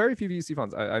 No, very few VC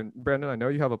funds. Brandon, I know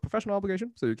you have a professional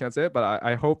obligation, so you can't say it, but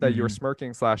I hope that you're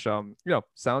smirking /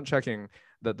 sound checking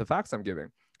the facts I'm giving.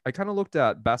 I kind of looked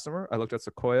at Bessemer, I looked at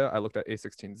Sequoia, I looked at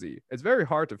A16Z. It's very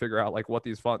hard to figure out like what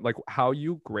these funds, like how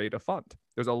you grade a fund.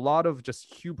 There's a lot of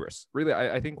just hubris. Really,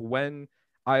 I think when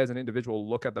I as an individual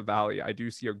look at the Valley, I do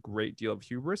see a great deal of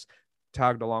hubris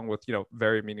tagged along with,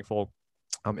 very meaningful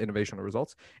innovation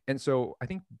results. And so I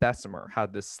think Bessemer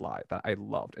had this slide that I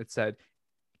loved. It said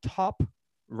top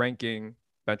ranking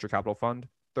venture capital fund,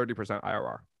 30%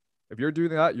 IRR. If you're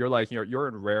doing that, you're like, you're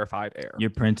in rarefied air. You're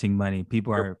printing money.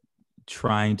 People are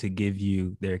trying to give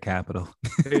you their capital.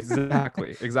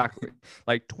 Exactly.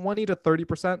 Like 20 to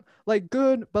 30%, like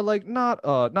good, but like not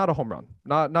a home run.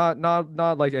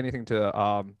 Not like anything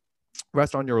to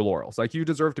rest on your laurels. Like you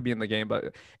deserve to be in the game,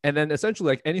 but and then essentially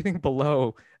like anything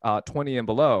below 20 and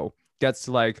below gets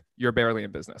to like you're barely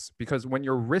in business, because when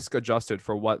you're risk adjusted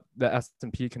for what the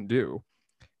S&P can do,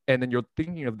 and then you're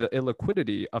thinking of the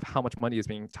illiquidity of how much money is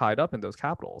being tied up in those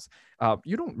capitals,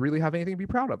 you don't really have anything to be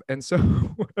proud of. And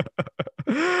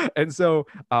so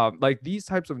like these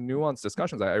types of nuanced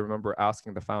discussions, I remember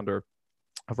asking the founder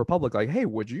of Republic, like, hey,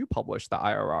 would you publish the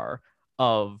IRR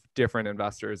of different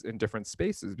investors in different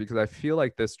spaces? Because I feel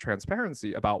like this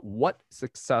transparency about what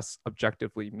success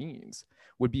objectively means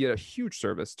would be a huge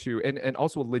service to, and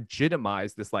also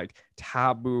legitimize this like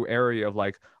taboo area of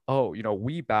like, oh,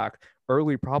 we back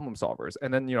early problem solvers.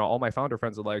 And then, all my founder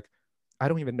friends are like, I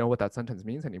don't even know what that sentence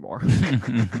means anymore.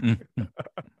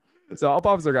 So I'll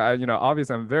pause there, guy.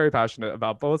 Obviously I'm very passionate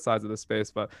about both sides of the space,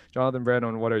 but Jonathan,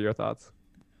 Brandon, what are your thoughts?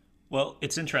 Well,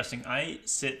 it's interesting. I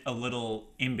sit a little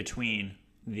in between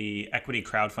the equity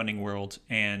crowdfunding world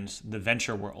and the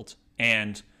venture world.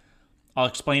 And I'll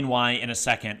explain why in a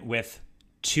second with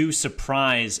 2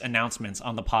 surprise announcements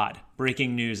on the pod,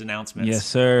 breaking news announcements. Yes,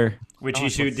 sir. Which you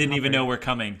two didn't even know were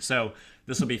coming. So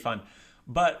this will be fun.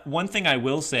 But one thing I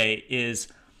will say is,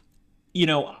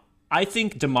 I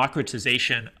think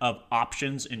democratization of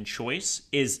options and choice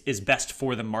is best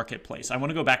for the marketplace. I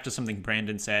want to go back to something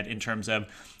Brandon said in terms of,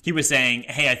 he was saying,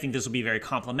 hey, I think this will be very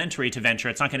complementary to venture.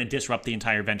 It's not going to disrupt the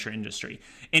entire venture industry.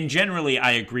 And generally,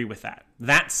 I agree with that.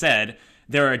 That said,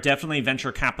 there are definitely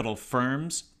venture capital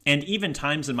firms and even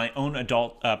times in my own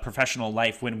adult professional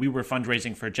life when we were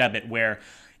fundraising for Jebbit, where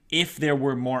if there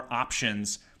were more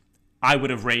options, I would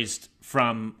have raised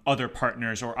from other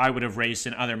partners, or I would have raised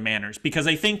in other manners, because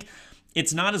I think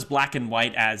it's not as black and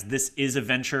white as this is a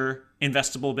venture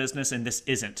investable business and this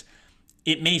isn't.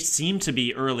 It may seem to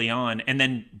be early on and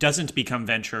then doesn't become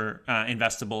venture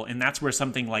investable. And that's where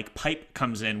something like Pipe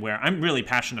comes in, where I'm really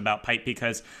passionate about Pipe,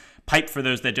 because Pipe, for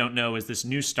those that don't know, is this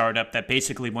new startup that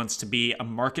basically wants to be a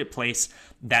marketplace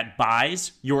that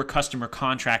buys your customer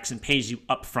contracts and pays you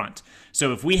upfront.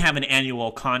 So if we have an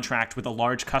annual contract with a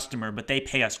large customer, but they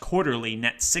pay us quarterly,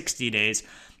 net 60 days,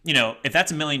 if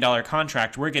that's $1 million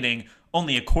contract, we're getting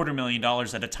only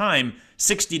 $250,000 at a time,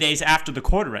 60 days after the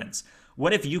quarter ends.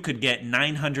 What if you could get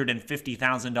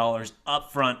 $950,000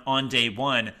 upfront on day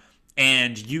one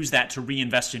and use that to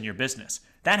reinvest in your business?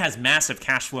 That has massive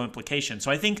cash flow implications.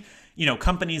 So I think,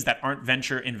 companies that aren't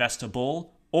venture investable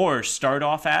or start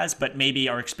off as, but maybe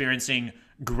are experiencing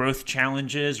growth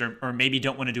challenges or maybe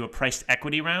don't want to do a priced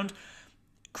equity round,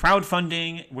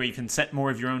 crowdfunding, where you can set more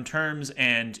of your own terms,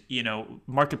 and,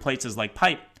 marketplaces like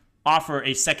Pipe offer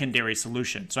a secondary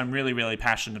solution. So I'm really, really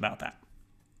passionate about that.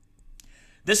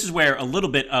 This is where a little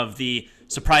bit of the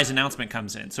surprise announcement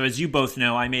comes in. So as you both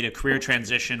know, I made a career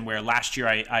transition where last year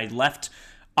I left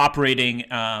operating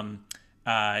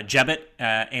Jebbit,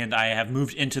 and I have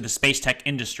moved into the space tech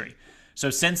industry. So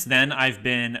since then, I've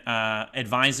been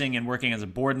advising and working as a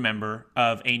board member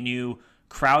of a new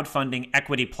crowdfunding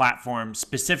equity platform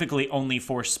specifically only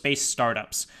for space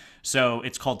startups. So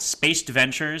it's called Spaced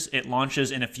Ventures. It launches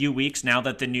in a few weeks now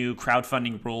that the new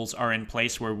crowdfunding rules are in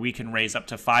place, where we can raise up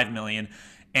to $5 million.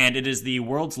 And it is the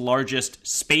world's largest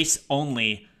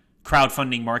space-only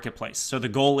crowdfunding marketplace. So the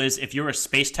goal is, if you're a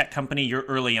space tech company, you're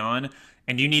early on,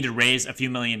 and you need to raise a few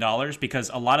 $1 million,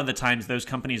 because a lot of the times those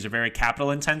companies are very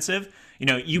capital intensive.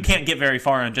 You can't get very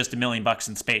far on just $1 million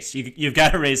in space. You've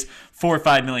got to raise $4 or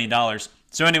 $5 million.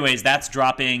 So anyways, that's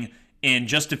dropping in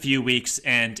just a few weeks,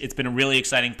 and it's been a really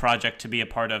exciting project to be a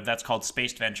part of. That's called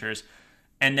Spaced Ventures.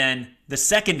 And then the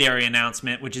secondary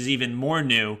announcement, which is even more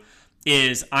new,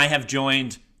 is I have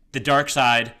joined the dark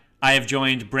side. I have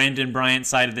joined Brandon Bryant's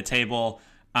side of the table.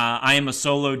 I am a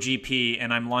solo GP,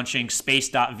 and I'm launching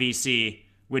Space.vc,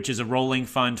 which is a rolling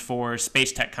fund for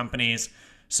space tech companies.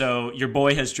 So your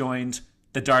boy has joined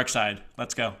the dark side.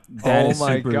 Let's go. Oh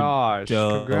my gosh.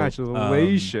 Dope.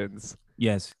 Congratulations.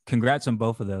 Yes. Congrats on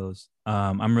both of those.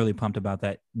 I'm really pumped about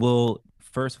that.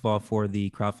 First of all, for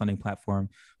the crowdfunding platform,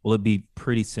 will it be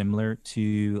pretty similar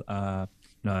to a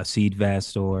Seed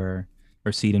Vest or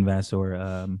Seed Invest, or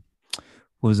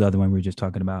what was the other one we were just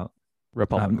talking about?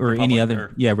 Republic. Or any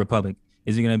other? Yeah, Republic.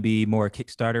 Is it going to be more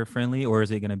Kickstarter friendly, or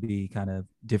is it going to be kind of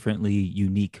differently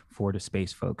unique for the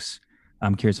space folks?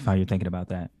 I'm curious of how you're thinking about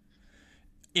that.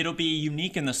 It'll be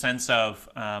unique in the sense of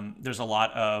there's a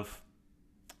lot of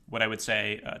what I would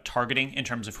say targeting in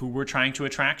terms of who we're trying to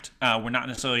attract. We're not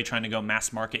necessarily trying to go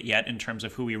mass market yet in terms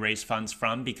of who we raise funds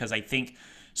from, because I think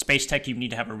space tech, you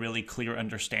need to have a really clear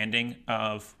understanding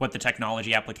of what the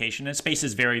technology application is. Space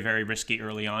is very, very risky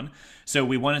early on. So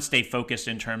we want to stay focused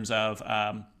in terms of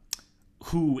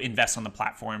who invests on the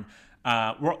platform.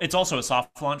 It's also a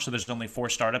soft launch, so there's only 4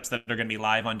 startups that are going to be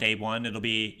live on day one. It'll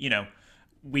be,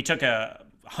 we took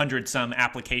 100 some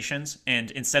applications,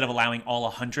 and instead of allowing all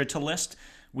 100 to list,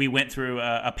 we went through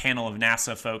a panel of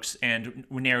NASA folks and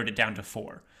we narrowed it down to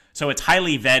 4. So it's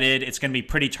highly vetted. It's going to be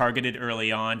pretty targeted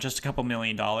early on, just a couple $1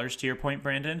 million to your point,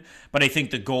 Brandon. But I think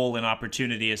the goal and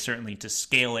opportunity is certainly to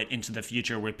scale it into the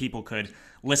future where people could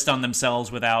list on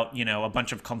themselves without, a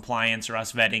bunch of compliance or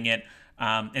us vetting it.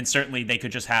 And certainly they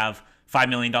could just have $5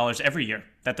 million every year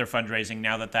that they're fundraising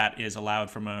now that is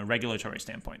allowed from a regulatory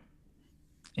standpoint.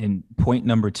 And point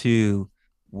number 2,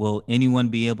 will anyone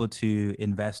be able to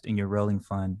invest in your rolling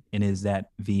fund? And is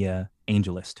that via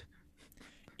AngelList?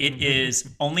 It is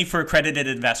only for accredited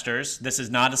investors. This is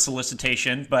not a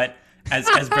solicitation, but as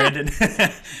Brandon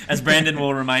as Brandon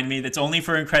will remind me, that's only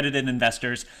for accredited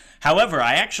investors. However,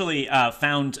 I actually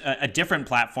found a different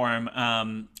platform.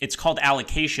 It's called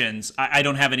Allocations. I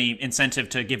don't have any incentive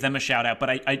to give them a shout out,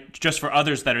 but I just for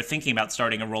others that are thinking about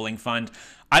starting a rolling fund,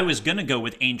 I was going to go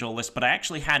with AngelList, but I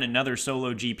actually had another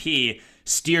solo GP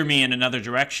steer me in another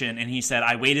direction. And he said,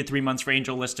 I waited 3 months for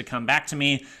AngelList to come back to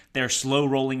me. They're slow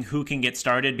rolling who can get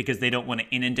started because they don't want to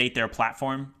inundate their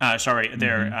platform,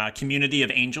 their community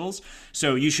of angels.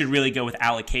 So you should really go with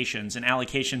Allocations. And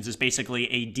Allocations is basically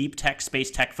a deep tech,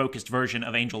 space tech focused version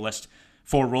of AngelList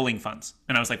for rolling funds.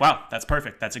 And I was like, wow, that's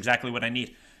perfect. That's exactly what I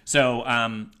need. So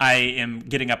I am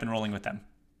getting up and rolling with them.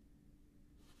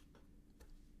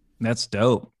 That's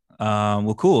dope.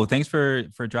 Well, cool. Thanks for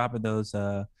dropping those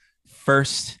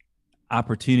first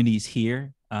opportunities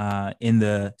here in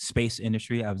the space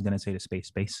industry. I was going to say the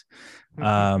space.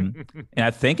 And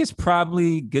I think it's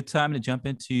probably a good time to jump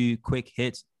into quick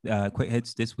hits. Quick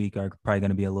hits this week are probably going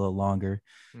to be a little longer.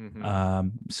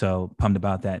 So pumped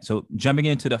about that. So jumping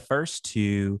into the first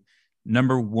 2,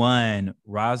 number 1,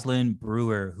 Rosalind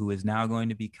Brewer, who is now going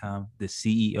to become the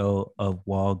CEO of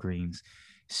Walgreens.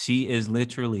 She is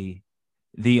literally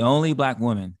the only Black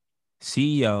woman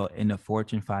CEO in the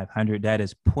Fortune 500. That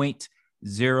is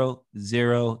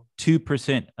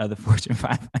 0.002% of the Fortune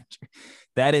 500.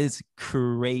 That is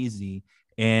crazy.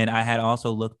 And I had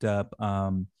also looked up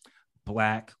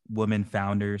Black women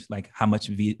founders, like how much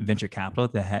venture capital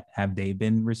that have they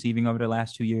been receiving over the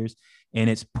last 2 years, and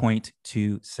it's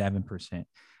 0.27%.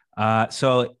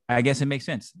 So I guess it makes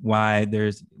sense why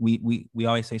we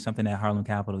always say something at Harlem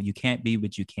Capital: you can't be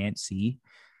what you can't see.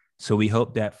 So we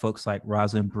hope that folks like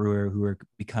Rosalind Brewer, who are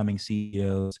becoming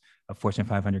CEOs of Fortune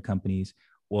 500 companies,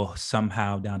 will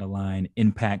somehow down the line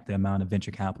impact the amount of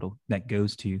venture capital that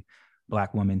goes to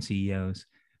Black women CEOs.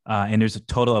 And there's a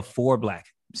total of 4 Black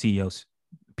CEOs,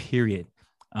 period,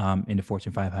 in the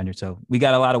Fortune 500. So we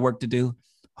got a lot of work to do.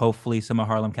 Hopefully some of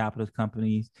Harlem Capital's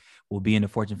companies will be in the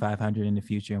Fortune 500 in the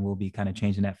future, and we'll be kind of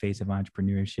changing that face of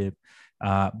entrepreneurship.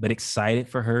 But excited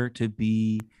for her to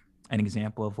be an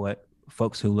example of what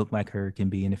folks who look like her can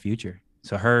be in the future.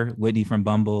 So her, Whitney from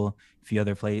Bumble, a few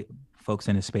other folks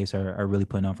in the space are really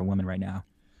putting on for women right now.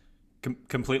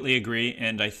 Completely agree.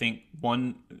 And I think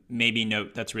one maybe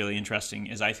note that's really interesting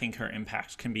is I think her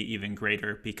impact can be even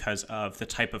greater because of the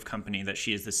type of company that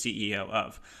she is the CEO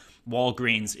of.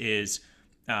 Walgreens is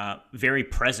very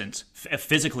present,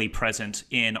 physically present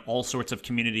in all sorts of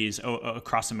communities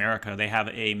across America. They have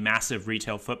a massive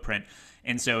retail footprint.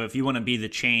 And so if you want to be the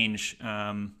change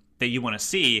that you want to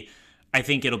see, I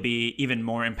think it'll be even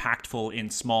more impactful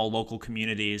in small local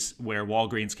communities where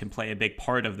Walgreens can play a big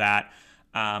part of that,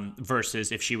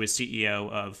 versus if she was CEO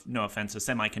of, no offense, a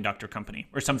semiconductor company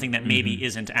or something that maybe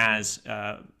isn't as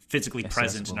physically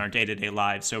present in our day-to-day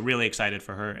lives. So really excited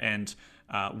for her, and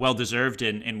well-deserved,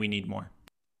 and we need more.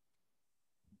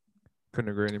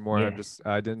 Couldn't agree anymore. Yeah.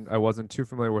 I wasn't too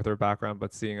familiar with her background,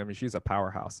 but she's a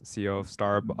powerhouse. CEO of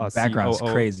Background's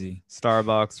crazy.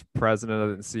 Starbucks,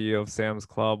 president and CEO of Sam's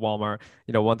Club, Walmart.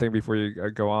 One thing before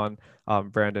you go on,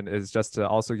 Brandon, is just to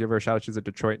also give her a shout out. She's a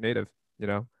Detroit native,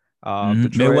 Detroit,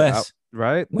 Midwest,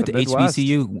 right? Went to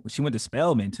HBCU. She went to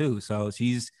Spelman too. So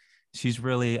she's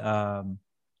really,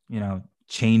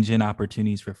 changing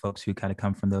opportunities for folks who kind of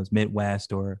come from those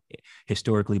Midwest or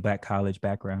historically Black college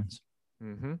backgrounds.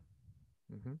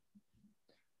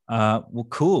 Well,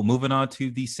 cool. Moving on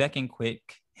to the second quick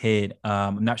hit.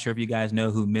 I'm not sure if you guys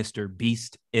know who Mr.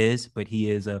 Beast is, but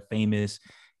he is a famous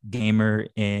gamer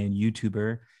and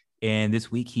YouTuber. And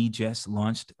this week he just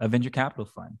launched a venture capital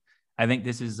fund. I think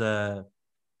this is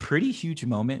pretty huge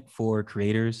moment for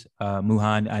creators.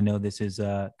 Muhan, I know this is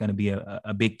going to be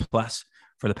a big plus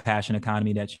for the passion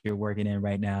economy that you're working in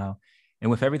right now.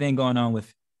 And with everything going on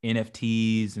with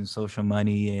NFTs and social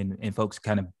money and folks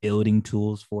kind of building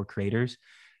tools for creators,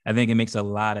 I think it makes a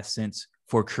lot of sense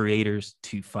for creators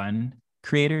to fund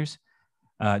creators.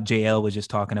 JL was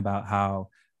just talking about how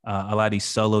a lot of these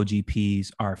solo GPs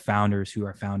are founders who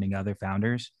are founding other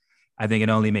founders. I think it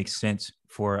only makes sense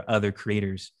for other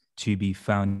creators to be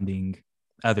founding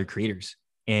other creators.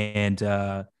 And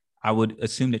I would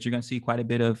assume that you're going to see quite a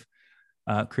bit of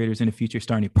creators in the future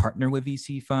starting to partner with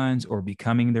VC funds or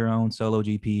becoming their own solo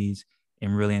GPs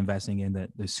and really investing in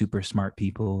the super smart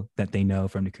people that they know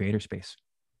from the creator space.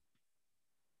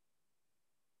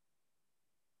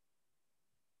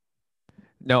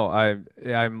 No,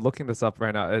 I'm looking this up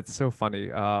right now. It's so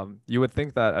funny. You would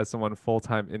think that as someone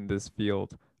full-time in this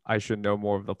field, I should know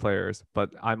more of the players, but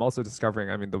I'm also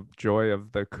discovering, I mean, the joy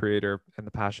of the creator and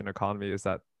the passion economy is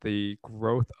that the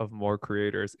growth of more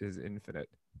creators is infinite.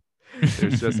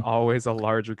 There's just always a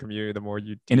larger community the more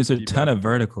you and it's a deep ton dive of into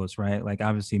it. verticals, right? Like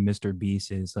obviously Mr.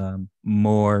 Beast is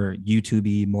more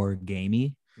YouTube-y, more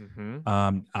gamey.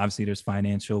 Mm-hmm. Obviously there's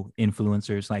financial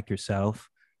influencers like yourself.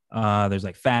 There's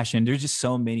like fashion. There's just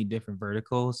so many different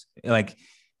verticals. Like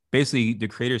basically the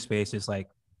creator space is like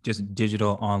just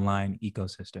digital online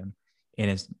ecosystem.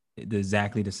 And it's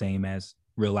exactly the same as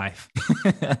real life.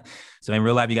 So in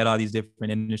real life, you got all these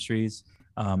different industries.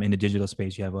 In the digital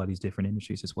space, you have all these different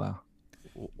industries as well.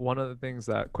 One of the things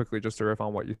that quickly, just to riff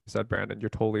on what you said, Brandon,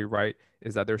 you're totally right,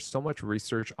 is that there's so much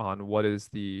research on what is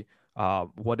the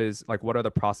what are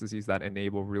the processes that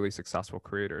enable really successful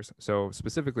creators. So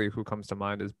specifically, who comes to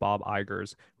mind is Bob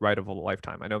Iger's Right of a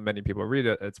Lifetime. I know many people read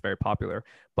it; it's very popular,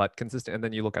 but consistent. And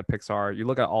then you look at Pixar, you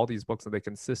look at all these books, and they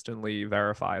consistently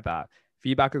verify that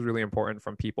feedback is really important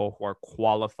from people who are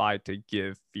qualified to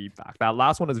give feedback. That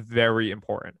last one is very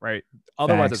important, right?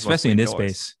 Otherwise, Facts, it's especially mostly in this noise.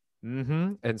 space.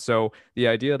 And so the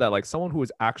idea that like someone who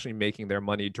is actually making their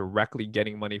money directly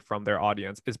getting money from their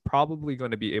audience is probably going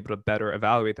to be able to better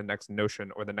evaluate the next Notion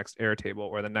or the next Airtable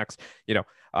or the next,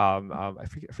 I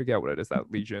forget what it is that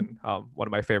Legion, one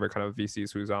of my favorite kind of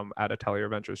VCs who's at Atelier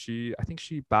Ventures. I think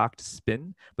she backed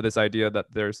Spin, but this idea that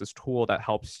there's this tool that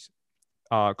helps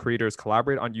creators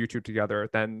collaborate on YouTube together,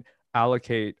 then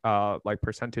allocate like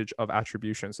percentage of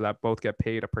attribution so that both get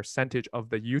paid a percentage of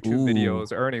the YouTube Ooh,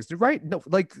 videos earnings. Right? No,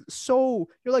 like so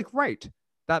you're like, right.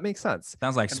 That makes sense.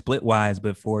 sounds like And Splitwise,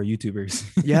 but for YouTubers.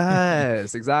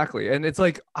 yes, exactly. And it's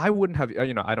like I wouldn't have,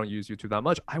 I don't use YouTube that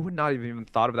much. I would not have even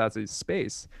thought of that as a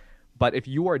space. But if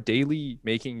you are daily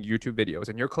making YouTube videos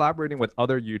and you're collaborating with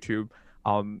other YouTube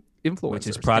Which is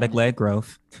influencers and product-led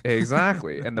growth.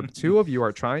 exactly. And the two of you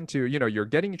are trying to, you're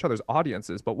getting each other's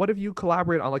audiences, but what if you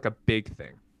collaborate on like a big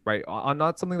thing, right? On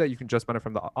not something that you can just benefit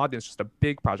from the audience, just a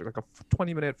big project, like a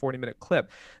 20-minute, 40-minute clip,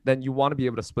 then you want to be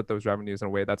able to split those revenues in a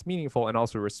way that's meaningful and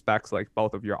also respects like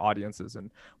both of your audiences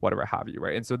and whatever have you,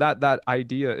 right? And so that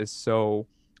idea is so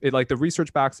it like the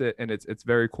research backs it and it's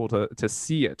very cool to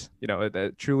see it,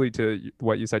 truly to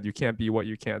what you said, you can't be what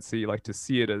you can't see. Like to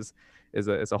see it is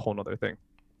a whole nother thing.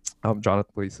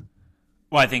 Jonathan, please.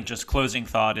 Well, I think just closing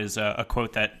thought is a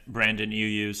quote that Brandon you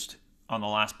used on the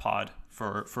last pod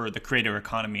for the creator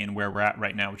economy and where we're at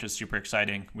right now, which is super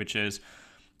exciting. Which is,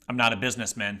 I'm not a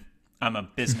businessman, I'm a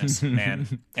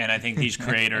businessman, and I think these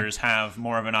creators have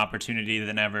more of an opportunity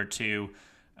than ever to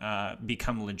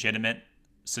become legitimate,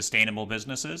 sustainable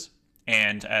businesses.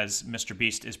 And as Mr.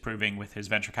 Beast is proving with his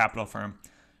venture capital firm,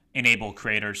 enable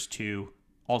creators to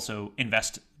also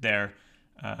invest their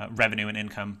revenue and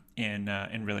income in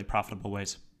really profitable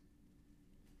ways.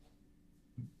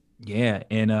 Yeah.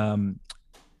 And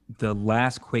the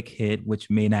last quick hit, which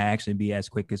may not actually be as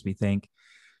quick as we think,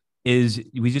 is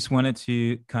we just wanted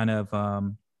to kind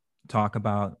of talk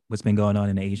about what's been going on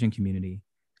in the Asian community.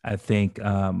 I think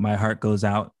my heart goes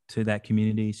out to that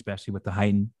community, especially with the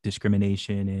heightened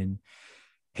discrimination and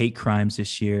hate crimes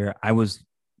this year. I was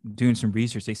doing some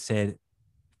research. They said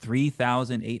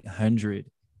 3,800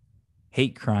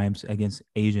 hate crimes against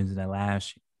Asians in the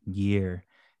last year.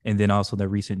 And then also the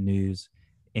recent news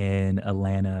in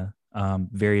Atlanta,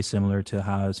 very similar to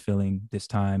how I was feeling this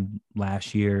time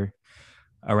last year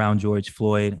around George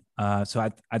Floyd. So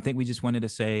I think we just wanted to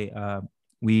say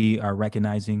we are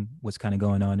recognizing what's kind of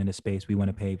going on in the space. We want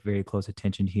to pay very close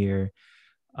attention here.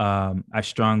 I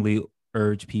strongly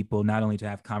urge people not only to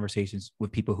have conversations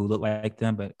with people who look like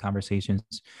them, but conversations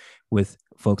with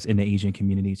folks in the Asian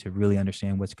community to really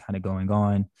understand what's kind of going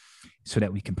on so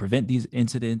that we can prevent these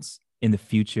incidents in the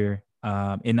future.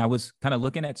 And I was kind of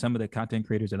looking at some of the content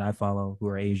creators that I follow who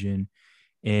are Asian,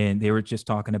 and they were just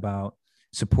talking about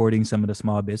supporting some of the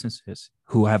small businesses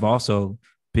who have also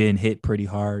been hit pretty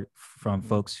hard from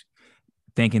folks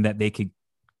thinking that they could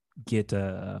get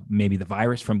maybe the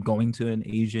virus from going to an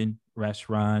Asian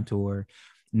restaurant, or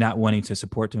not wanting to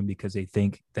support them because they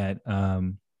think that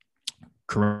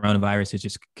coronavirus is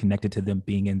just connected to them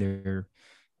being in their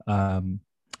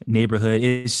neighborhood.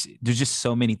 There's just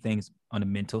so many things on a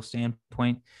mental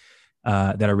standpoint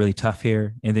that are really tough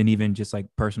here. And then even just like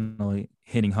personally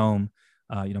hitting home,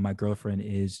 my girlfriend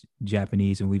is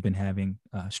Japanese, and we've been having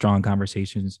strong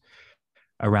conversations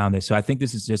around this. So I think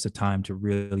this is just a time to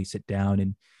really sit down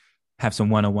and have some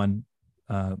one-on-one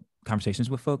conversations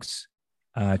with folks,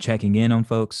 checking in on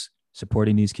folks,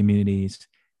 supporting these communities,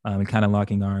 and kind of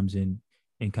locking arms and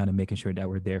kind of making sure that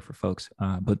we're there for folks.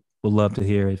 But we'll love to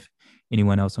hear if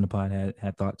anyone else on the pod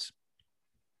had thoughts.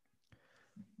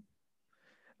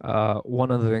 One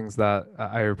of the things that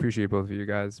I appreciate both of you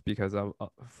guys, because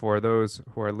for those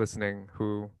who are listening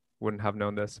who wouldn't have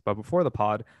known this, but before the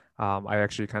pod, I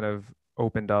actually kind of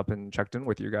opened up and checked in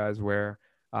with you guys where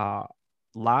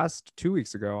last 2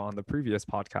 weeks ago on the previous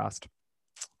podcast,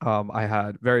 I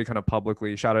had very kind of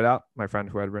publicly shouted out my friend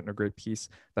who had written a great piece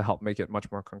that helped make it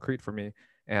much more concrete for me.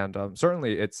 And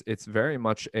certainly it's very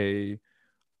much a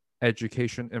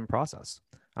education in process.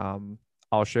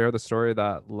 I'll share the story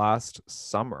that last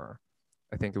summer,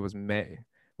 I think it was May,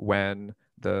 when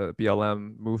the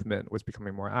BLM movement was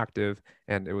becoming more active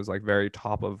and it was like very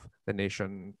top of the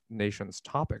nation's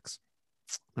topics,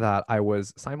 that I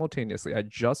was simultaneously, I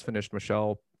just finished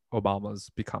Michelle Obama's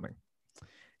Becoming.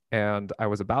 And I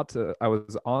was about to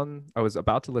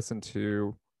listen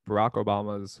to Barack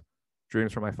Obama's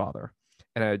Dreams from My Father.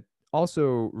 And I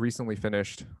also recently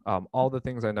finished All the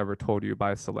Things I Never Told You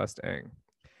by Celeste Ng.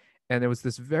 And it was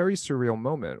this very surreal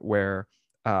moment where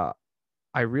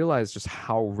I realized just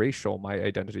how racial my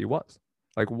identity was.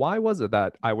 Like, why was it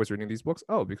that I was reading these books?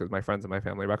 Oh, because my friends and my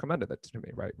family recommended it to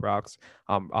me, right? Barack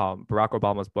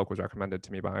Obama's book was recommended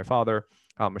to me by my father.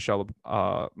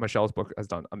 Michelle's book has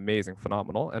done amazing,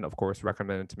 phenomenal, and of course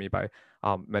recommended to me by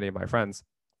many of my friends.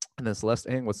 And then Celeste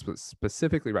Ng was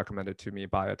specifically recommended to me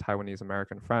by a Taiwanese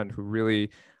American friend who really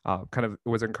kind of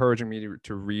was encouraging me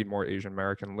to read more Asian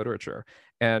American literature.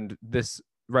 And this,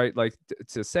 right, like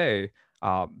to say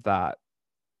that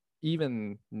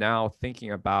even now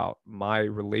thinking about my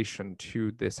relation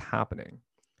to this happening,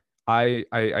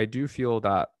 I do feel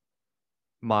that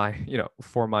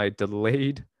for my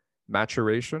delayed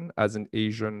maturation as an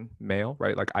Asian male,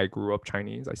 right? Like I grew up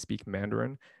Chinese, I speak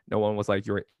Mandarin. No one was like,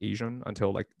 you're Asian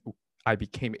until like I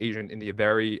became Asian in the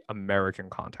very American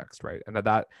context, right? And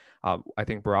that I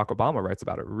think Barack Obama writes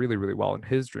about it really, really well in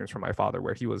his Dreams from My Father,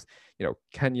 where he was,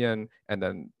 Kenyan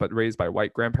but raised by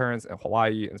white grandparents in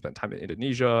Hawaii and spent time in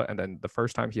Indonesia. And then the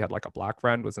first time he had like a black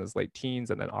friend was in his late teens,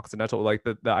 and then Occidental. Like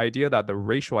the idea that the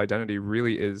racial identity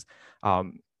really is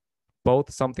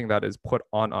both something that is put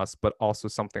on us, but also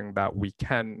something that we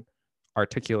can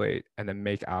articulate and then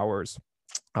make ours.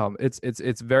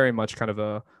 It's very much kind of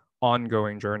a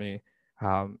ongoing journey.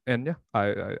 And yeah,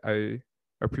 I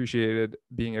appreciated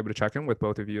being able to check in with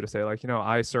both of you to say, like,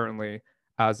 I certainly,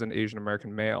 as an Asian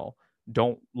American male,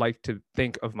 don't like to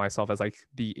think of myself as like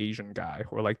the Asian guy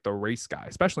or like the race guy,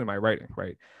 especially my writing,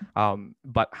 right?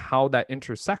 But how that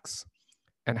intersects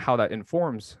and how that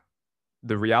informs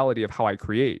the reality of how I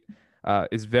create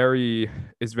is very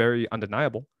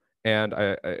undeniable. And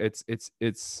it's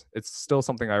still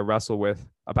something I wrestle with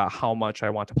about how much I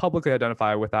want to publicly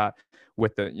identify with that,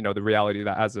 with the the reality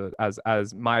that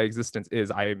as my existence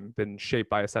is, I've been shaped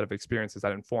by a set of experiences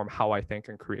that inform how I think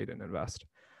and create and invest.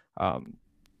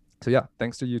 So yeah,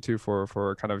 thanks to you two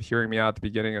for kind of hearing me out at the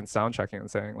beginning and sound checking and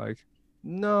saying like,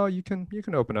 no, you can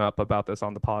open up about this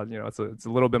on the pod. It's a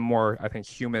little bit more, I think,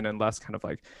 human and less kind of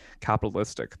like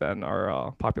capitalistic than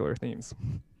our popular themes.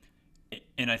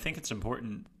 And I think it's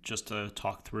important just to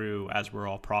talk through as we're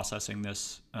all processing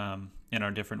this in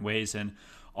our different ways. And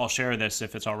I'll share this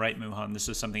if it's all right, Muhan. This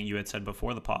is something you had said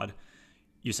before the pod.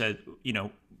 You said,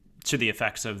 to the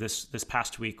effects of this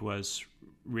past week was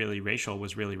really racial,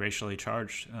 was really racially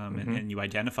charged. And you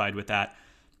identified with that.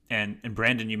 And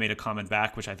Brandon, you made a comment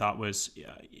back, which I thought was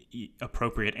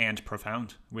appropriate and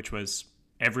profound, which was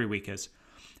every week is.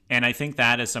 And I think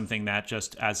that is something that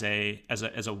just as a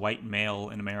white male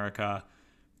in America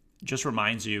just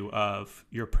reminds you of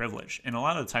your privilege. And a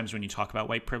lot of the times when you talk about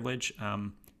white privilege,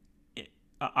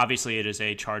 obviously it is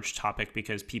a charged topic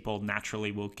because people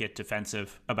naturally will get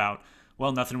defensive about,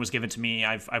 well, nothing was given to me.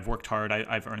 I've worked hard.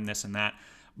 I've earned this and that.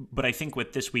 But I think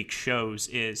what this week shows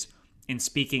is, in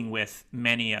speaking with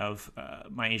many of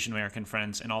my Asian American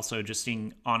friends and also just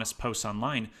seeing honest posts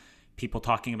online, people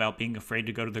talking about being afraid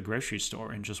to go to the grocery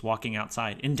store and just walking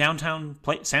outside in downtown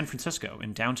San Francisco,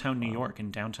 in downtown New York,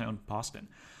 in downtown Boston.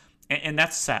 And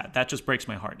that's sad. That just breaks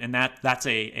my heart. And that's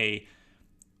a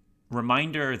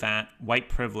reminder that white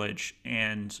privilege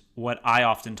and what I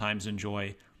oftentimes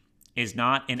enjoy is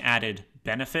not an added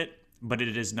benefit, but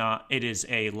it is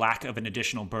a lack of an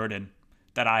additional burden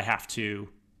that I have to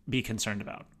be concerned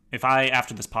about. If I,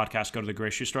 after this podcast, go to the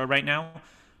grocery store right now,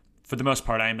 for the most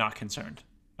part, I am not concerned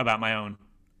about my own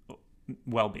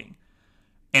well-being.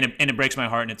 And it breaks my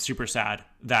heart, and it's super sad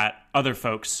that other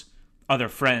folks, other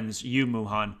friends, you,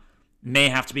 Muhan, may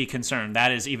have to be concerned.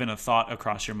 That is even a thought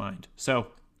across your mind. So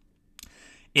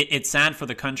it's sad for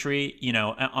the country. You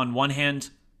know, on one hand,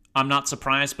 I'm not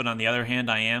surprised, but on the other hand,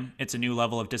 I am. It's a new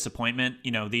level of disappointment.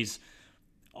 You know,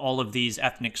 all of these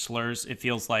ethnic slurs, it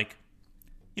feels like,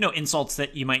 you know, insults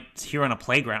that you might hear on a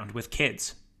playground with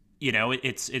kids. You know,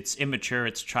 it's immature,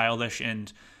 it's childish,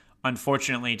 and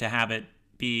unfortunately to have it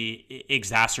be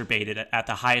exacerbated at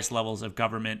the highest levels of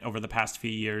government over the past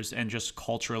few years and just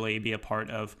culturally be a part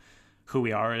of who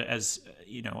we are as,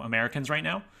 you know, Americans right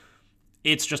now,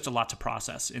 it's just a lot to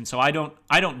process. And so I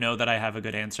don't know that I have a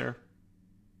good answer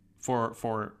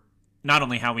for not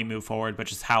only how we move forward, but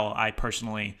just how I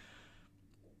personally,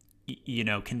 you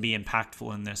know, can be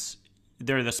impactful in this.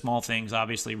 There are the small things,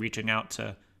 obviously reaching out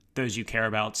to those you care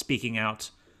about, speaking out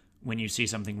when you see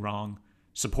something wrong,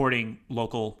 supporting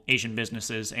local Asian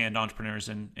businesses and entrepreneurs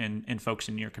and folks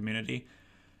in your community.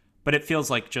 But it feels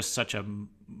like just such a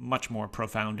much more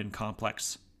profound and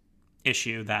complex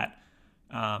issue that,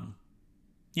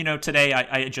 you know, today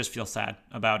I just feel sad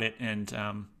about it. And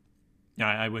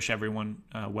I wish everyone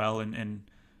well and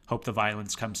hope the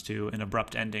violence comes to an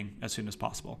abrupt ending as soon as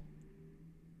possible.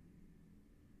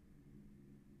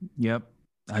 Yep,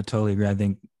 I totally agree. I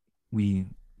think we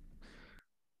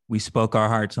spoke our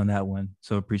hearts on that one,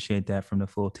 so appreciate that from the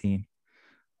full team.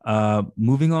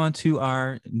 Moving on to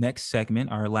our next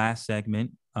segment, our last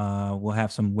segment, we'll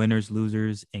have some winners,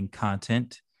 losers, and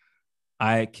content.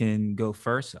 I can go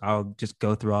first. I'll just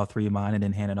go through all three of mine and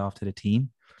then hand it off to the team.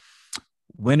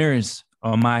 Winners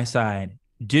on my side: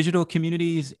 digital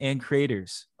communities and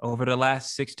creators. Over the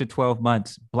last 6 to 12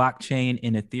 months, blockchain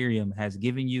and Ethereum has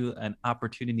given you an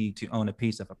opportunity to own a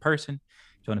piece of a person,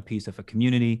 to own a piece of a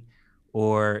community,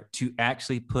 or to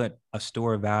actually put a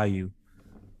store of value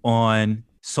on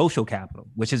social capital,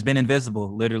 which has been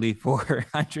invisible literally for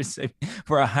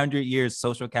 100 years.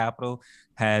 Social capital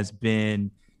has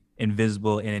been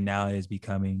invisible, and it now is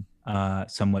becoming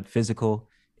somewhat physical.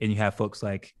 And you have folks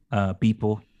like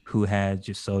Beeple, who had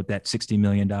just sold that $60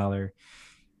 million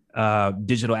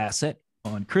digital asset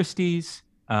on Christie's.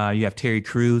 You have Terry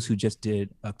Crews, who just did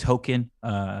a token,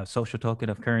 a social token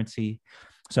of currency.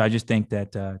 So I just think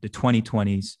that the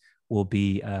 2020s will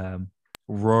be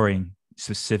roaring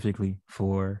specifically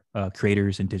for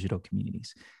creators and digital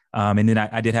communities. And then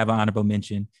I did have an honorable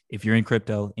mention. If you're in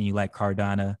crypto and you like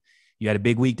Cardano, you had a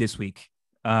big week this week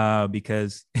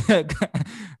because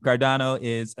Cardano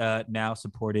is now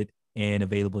supported and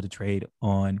available to trade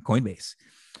on Coinbase.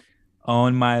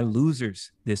 On my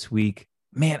losers this week,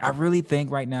 man, I really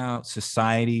think right now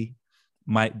society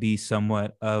might be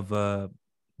somewhat of a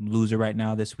loser right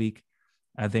now this week.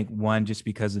 I think one, just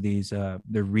because of these the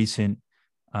recent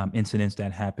incidents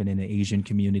that happened in the Asian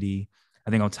community.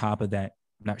 I think on top of that,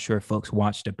 I'm not sure if folks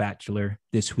watched The Bachelor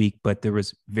this week, but there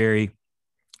was very,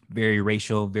 very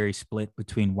racial, very split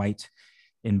between white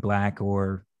and black,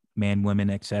 or man, women,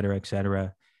 et cetera, et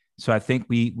cetera. So I think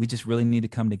we just really need to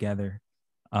come together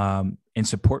and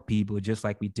support people just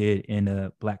like we did in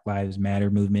the Black Lives Matter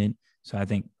movement. So I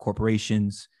think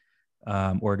corporations,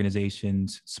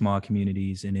 organizations, small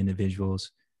communities, and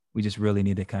individuals, we just really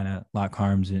need to kind of lock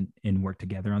arms and work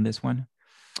together on this one.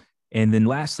 And then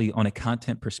lastly, on a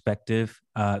content perspective,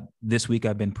 this week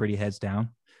I've been pretty heads down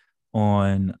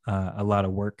on a lot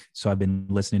of work. So I've been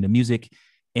listening to music,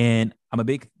 and I'm a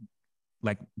big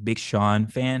Sean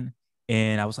fan.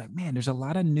 And I was like, man, there's a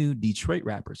lot of new Detroit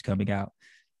rappers coming out.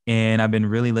 And I've been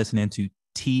really listening to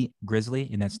Tee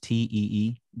Grizzley, and that's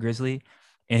Tee Grizzley.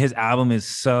 And his album is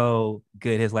so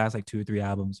good. His last 2 or 3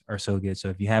 albums are so good. So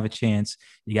if you have a chance,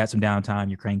 you got some downtime,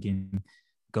 you're cranking,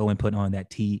 go and put on that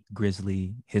Tee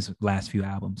Grizzley, his last few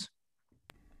albums.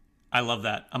 I love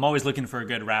that. I'm always looking for a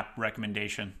good rap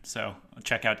recommendation. So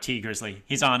check out Tee Grizzley.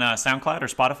 He's on SoundCloud or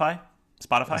Spotify?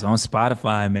 He's on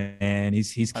Spotify, man.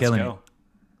 He's killing it.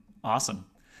 Awesome.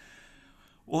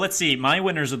 Well, let's see. My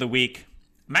winners of the week.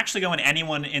 I'm actually going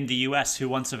anyone in the U.S. who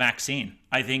wants a vaccine.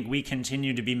 I think we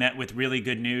continue to be met with really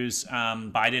good news.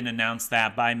 Biden announced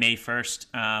that by May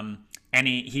 1st,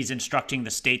 he's instructing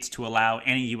the states to allow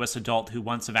any U.S. adult who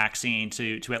wants a vaccine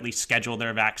to at least schedule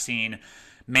their vaccine.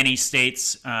 Many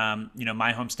states,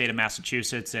 my home state of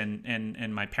Massachusetts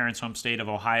and my parents' home state of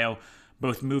Ohio,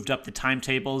 both moved up the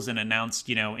timetables and announced,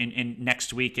 in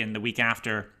next week and the week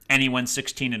after, anyone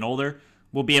 16 and older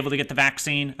will be able to get the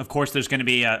vaccine. Of course, there's going to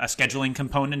be a scheduling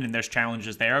component and there's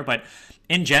challenges there. But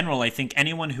in general, I think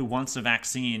anyone who wants a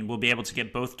vaccine will be able to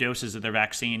get both doses of their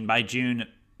vaccine by June,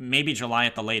 maybe July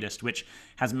at the latest, which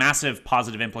has massive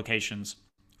positive implications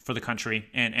for the country.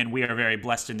 And we are very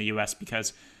blessed in the U.S.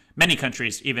 because many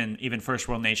countries, even first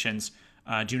world nations,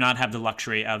 do not have the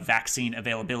luxury of vaccine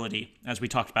availability, as we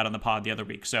talked about on the pod the other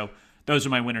week. So those are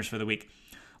my winners for the week.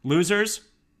 Losers,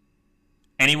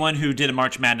 anyone who did a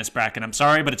March Madness bracket. I'm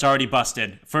sorry, but it's already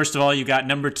busted. First of all, you got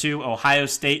number 2, Ohio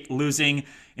State, losing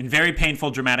in very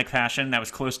painful, dramatic fashion. That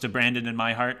was close to Brandon and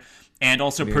my heart. And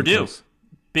also very Purdue. Close.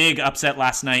 Big upset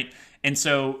last night. And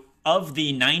so of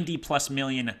the 90 plus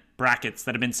million brackets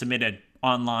that have been submitted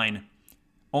online,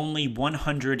 only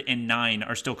 109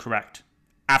 are still correct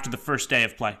after the first day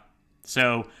of play.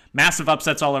 So massive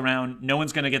upsets all around. No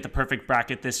one's going to get the perfect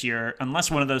bracket this year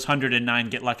unless one of those 109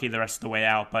 get lucky the rest of the way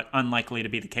out, but unlikely to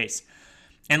be the case.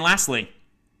 And lastly,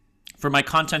 for my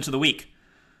content of the week,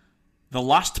 The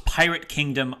Lost Pirate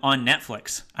Kingdom on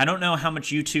Netflix. I don't know how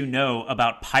much you two know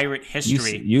about pirate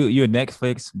history. You're a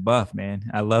Netflix buff, man.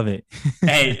 I love it.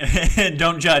 Hey,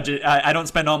 don't judge. I don't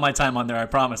spend all my time on there, I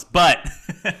promise. But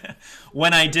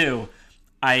when I do,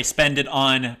 I spend it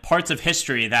on parts of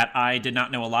history that I did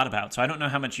not know a lot about. So I don't know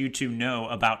how much you two know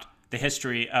about the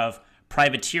history of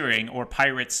privateering or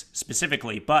pirates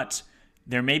specifically, but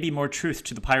there may be more truth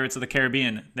to the Pirates of the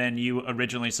Caribbean than you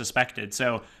originally suspected.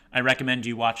 So I recommend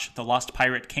you watch The Lost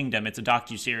Pirate Kingdom. It's a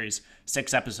docuseries,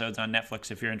 6 episodes on Netflix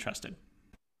if you're interested.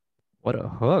 What a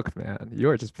hook, man.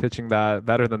 You are just pitching that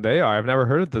better than they are. I've never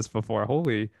heard of this before.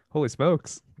 Holy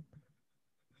smokes.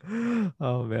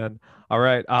 Oh, man. All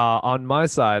right. On my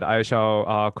side, I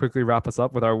shall quickly wrap us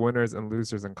up with our winners and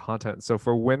losers and content. So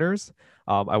for winners,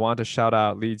 I want to shout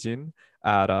out Li Jin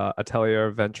at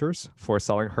Atelier Ventures for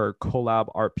selling her collab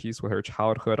art piece with her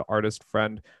childhood artist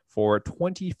friend for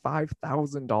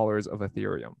 $25,000 of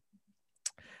Ethereum.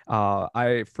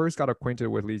 I first got acquainted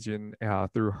with Li Jin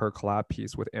through her collab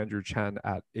piece with Andrew Chen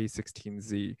at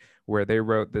A16Z, where they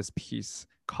wrote this piece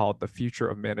called "The Future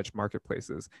of Managed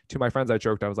Marketplaces." To my friends, I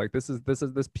joked, I was like,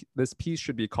 this piece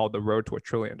should be called "The Road to $1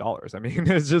 Trillion." I mean,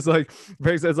 it's just like,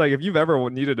 it's like if you've ever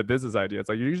needed a business idea, it's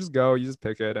like you just go, you just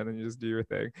pick it, and then you just do your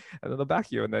thing, and then they'll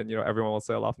back you, and then everyone will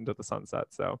sail off into the sunset.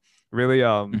 So really,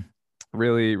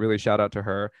 really shout out to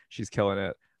her. She's killing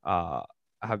it.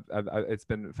 It's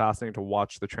been fascinating to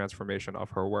watch the transformation of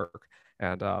her work,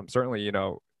 and certainly,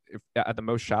 if at the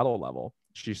most shallow level,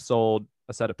 she sold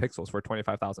a set of pixels for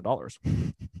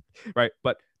 $25,000, right?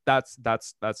 But that's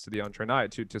to the untrained eye,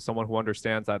 to someone who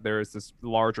understands that there is this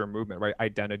larger movement, right?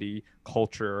 Identity,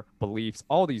 culture, beliefs,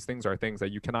 all these things are things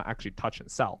that you cannot actually touch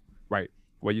and sell, right?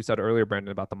 What you said earlier,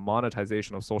 Brandon, about the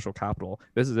monetization of social capital,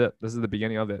 this is it. This is the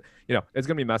beginning of it. It's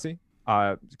gonna be messy.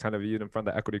 Kind of even from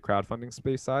the equity crowdfunding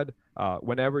space side,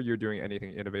 whenever you're doing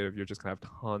anything innovative, you're just gonna have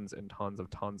tons and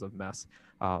tons of mess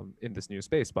in this new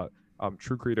space. But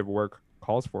true creative work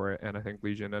calls for it, and I think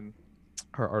Li Jin and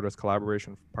her artist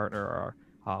collaboration partner are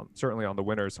certainly on the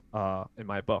winners in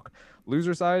my book.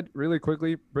 Loser side, really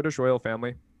quickly, British royal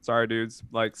family. Sorry, dudes.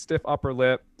 Like, stiff upper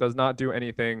lip, does not do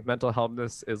anything. Mental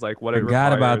healthness is like what it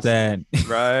requires. Forgot about that.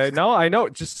 Right? No, I know.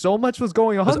 Just so much was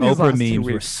going on. Those Oprah memes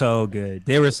were so good.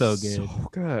 They were so good. So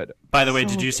good. By the way,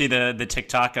 did you see the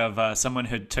TikTok of someone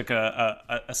who took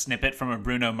a snippet from a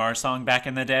Bruno Mars song back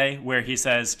in the day where he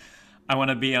says, "I want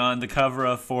to be on the cover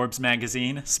of Forbes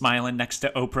magazine, smiling next to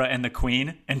Oprah and the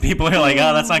Queen," and people are like,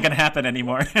 "Oh, that's not going to happen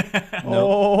anymore."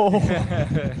 Oh,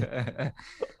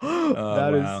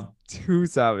 that is too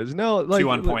savage. No, like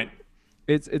 2-1 point.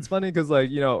 It's funny because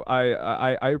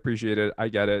I appreciate it. I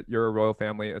get it. You're a royal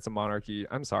family. It's a monarchy.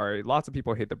 I'm sorry. Lots of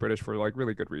people hate the British for like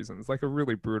really good reasons. Like a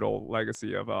really brutal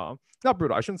legacy of not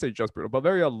brutal. I shouldn't say just brutal, but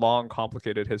very a long,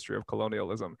 complicated history of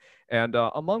colonialism, and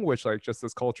among which like just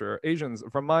this culture, Asians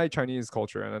from my Chinese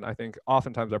culture, and I think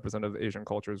oftentimes representative of Asian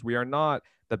cultures, we are not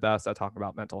the best at talking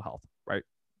about mental health. Right?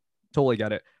 Totally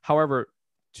get it. However,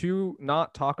 to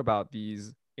not talk about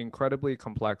these incredibly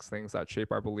complex things that shape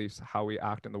our beliefs, how we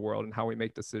act in the world, and how we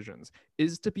make decisions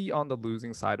is to be on the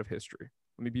losing side of history.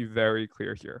 Let me be very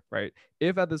clear here, right?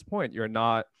 If at this point you're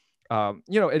not, and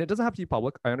it doesn't have to be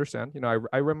public. I understand.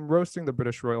 I'm roasting the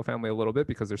British royal family a little bit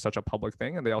because they're such a public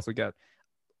thing, and they also get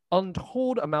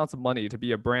untold amounts of money to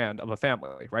be a brand of a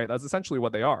family, right? That's essentially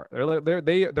what they are.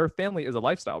 Their family is a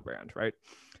lifestyle brand, right?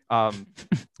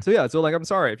 So yeah, so like I'm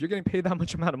sorry, if you're getting paid that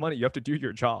much amount of money, you have to do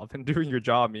your job, and doing your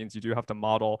job means you do have to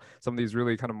model some of these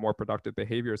really kind of more productive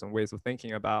behaviors and ways of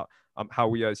thinking about how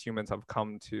we as humans have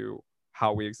come to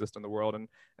how we exist in the world,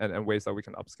 and ways that we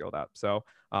can upskill that. So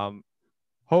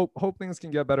hope things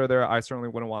can get better there. I certainly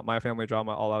wouldn't want my family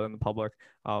drama all out in the public,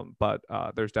 but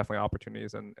there's definitely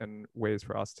opportunities and ways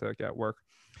for us to get work.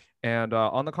 And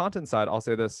on the content side, I'll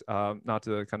say this, not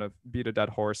to kind of beat a dead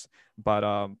horse,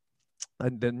 but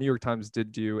the New York Times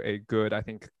did do a good, I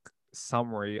think,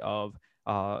 summary of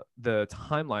the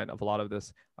timeline of a lot of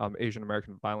this Asian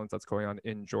American violence that's going on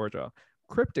in Georgia.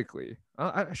 Cryptically,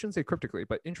 I shouldn't say cryptically,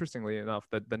 but interestingly enough,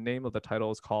 that the name of the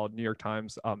title is called New York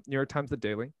Times The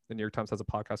Daily. The New York Times has a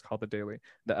podcast called The Daily.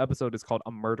 The episode is called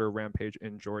A Murder Rampage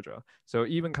in Georgia. So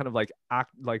even kind of like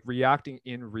reacting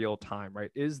in real time,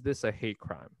 right? Is this a hate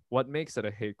crime? What makes it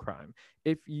a hate crime?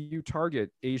 If you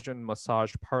target Asian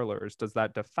massage parlors, does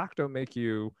that de facto make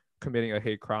you committing a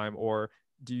hate crime, or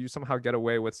do you somehow get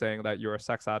away with saying that you're a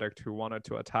sex addict who wanted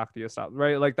to attack the establishment,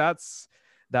 right? Like that's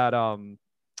that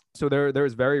so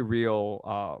there's very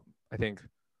real I think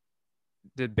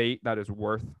debate that is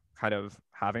worth kind of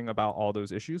having about all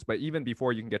those issues. But even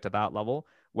before you can get to that level,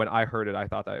 when I heard it, I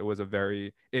thought that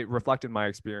it reflected my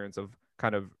experience of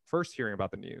kind of first hearing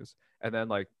about the news, and then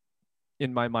like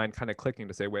in my mind kind of clicking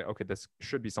to say, wait, okay, this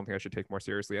should be something I should take more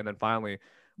seriously. And then finally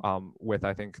with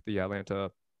I think the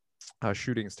Atlanta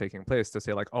shootings taking place, to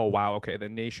say like, oh wow, okay, the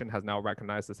nation has now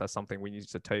recognized this as something we need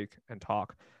to take and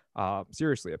talk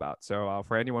seriously about. So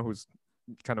for anyone who's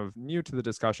kind of new to the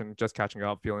discussion, just catching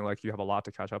up, feeling like you have a lot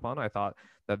to catch up on, I thought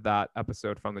that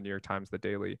episode from the New York Times, The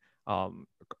Daily, A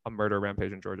Murder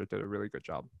Rampage in Georgia, did a really good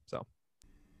job. So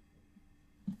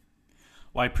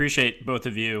well, I appreciate both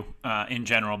of you in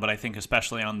general, but I think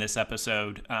especially on this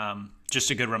episode,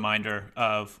 just a good reminder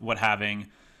of what having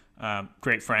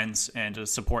great friends and a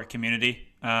support community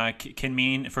can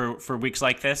mean for weeks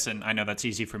like this. And I know that's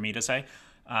easy for me to say,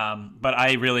 but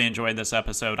I really enjoyed this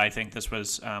episode. I think this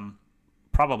was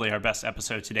probably our best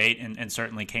episode to date, and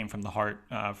certainly came from the heart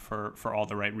for all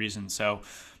the right reasons. So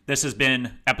this has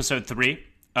been episode 3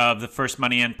 of the First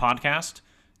Money In podcast,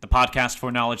 the podcast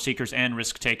for knowledge seekers and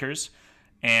risk takers.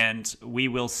 And we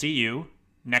will see you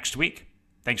next week.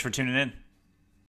 Thanks for tuning in.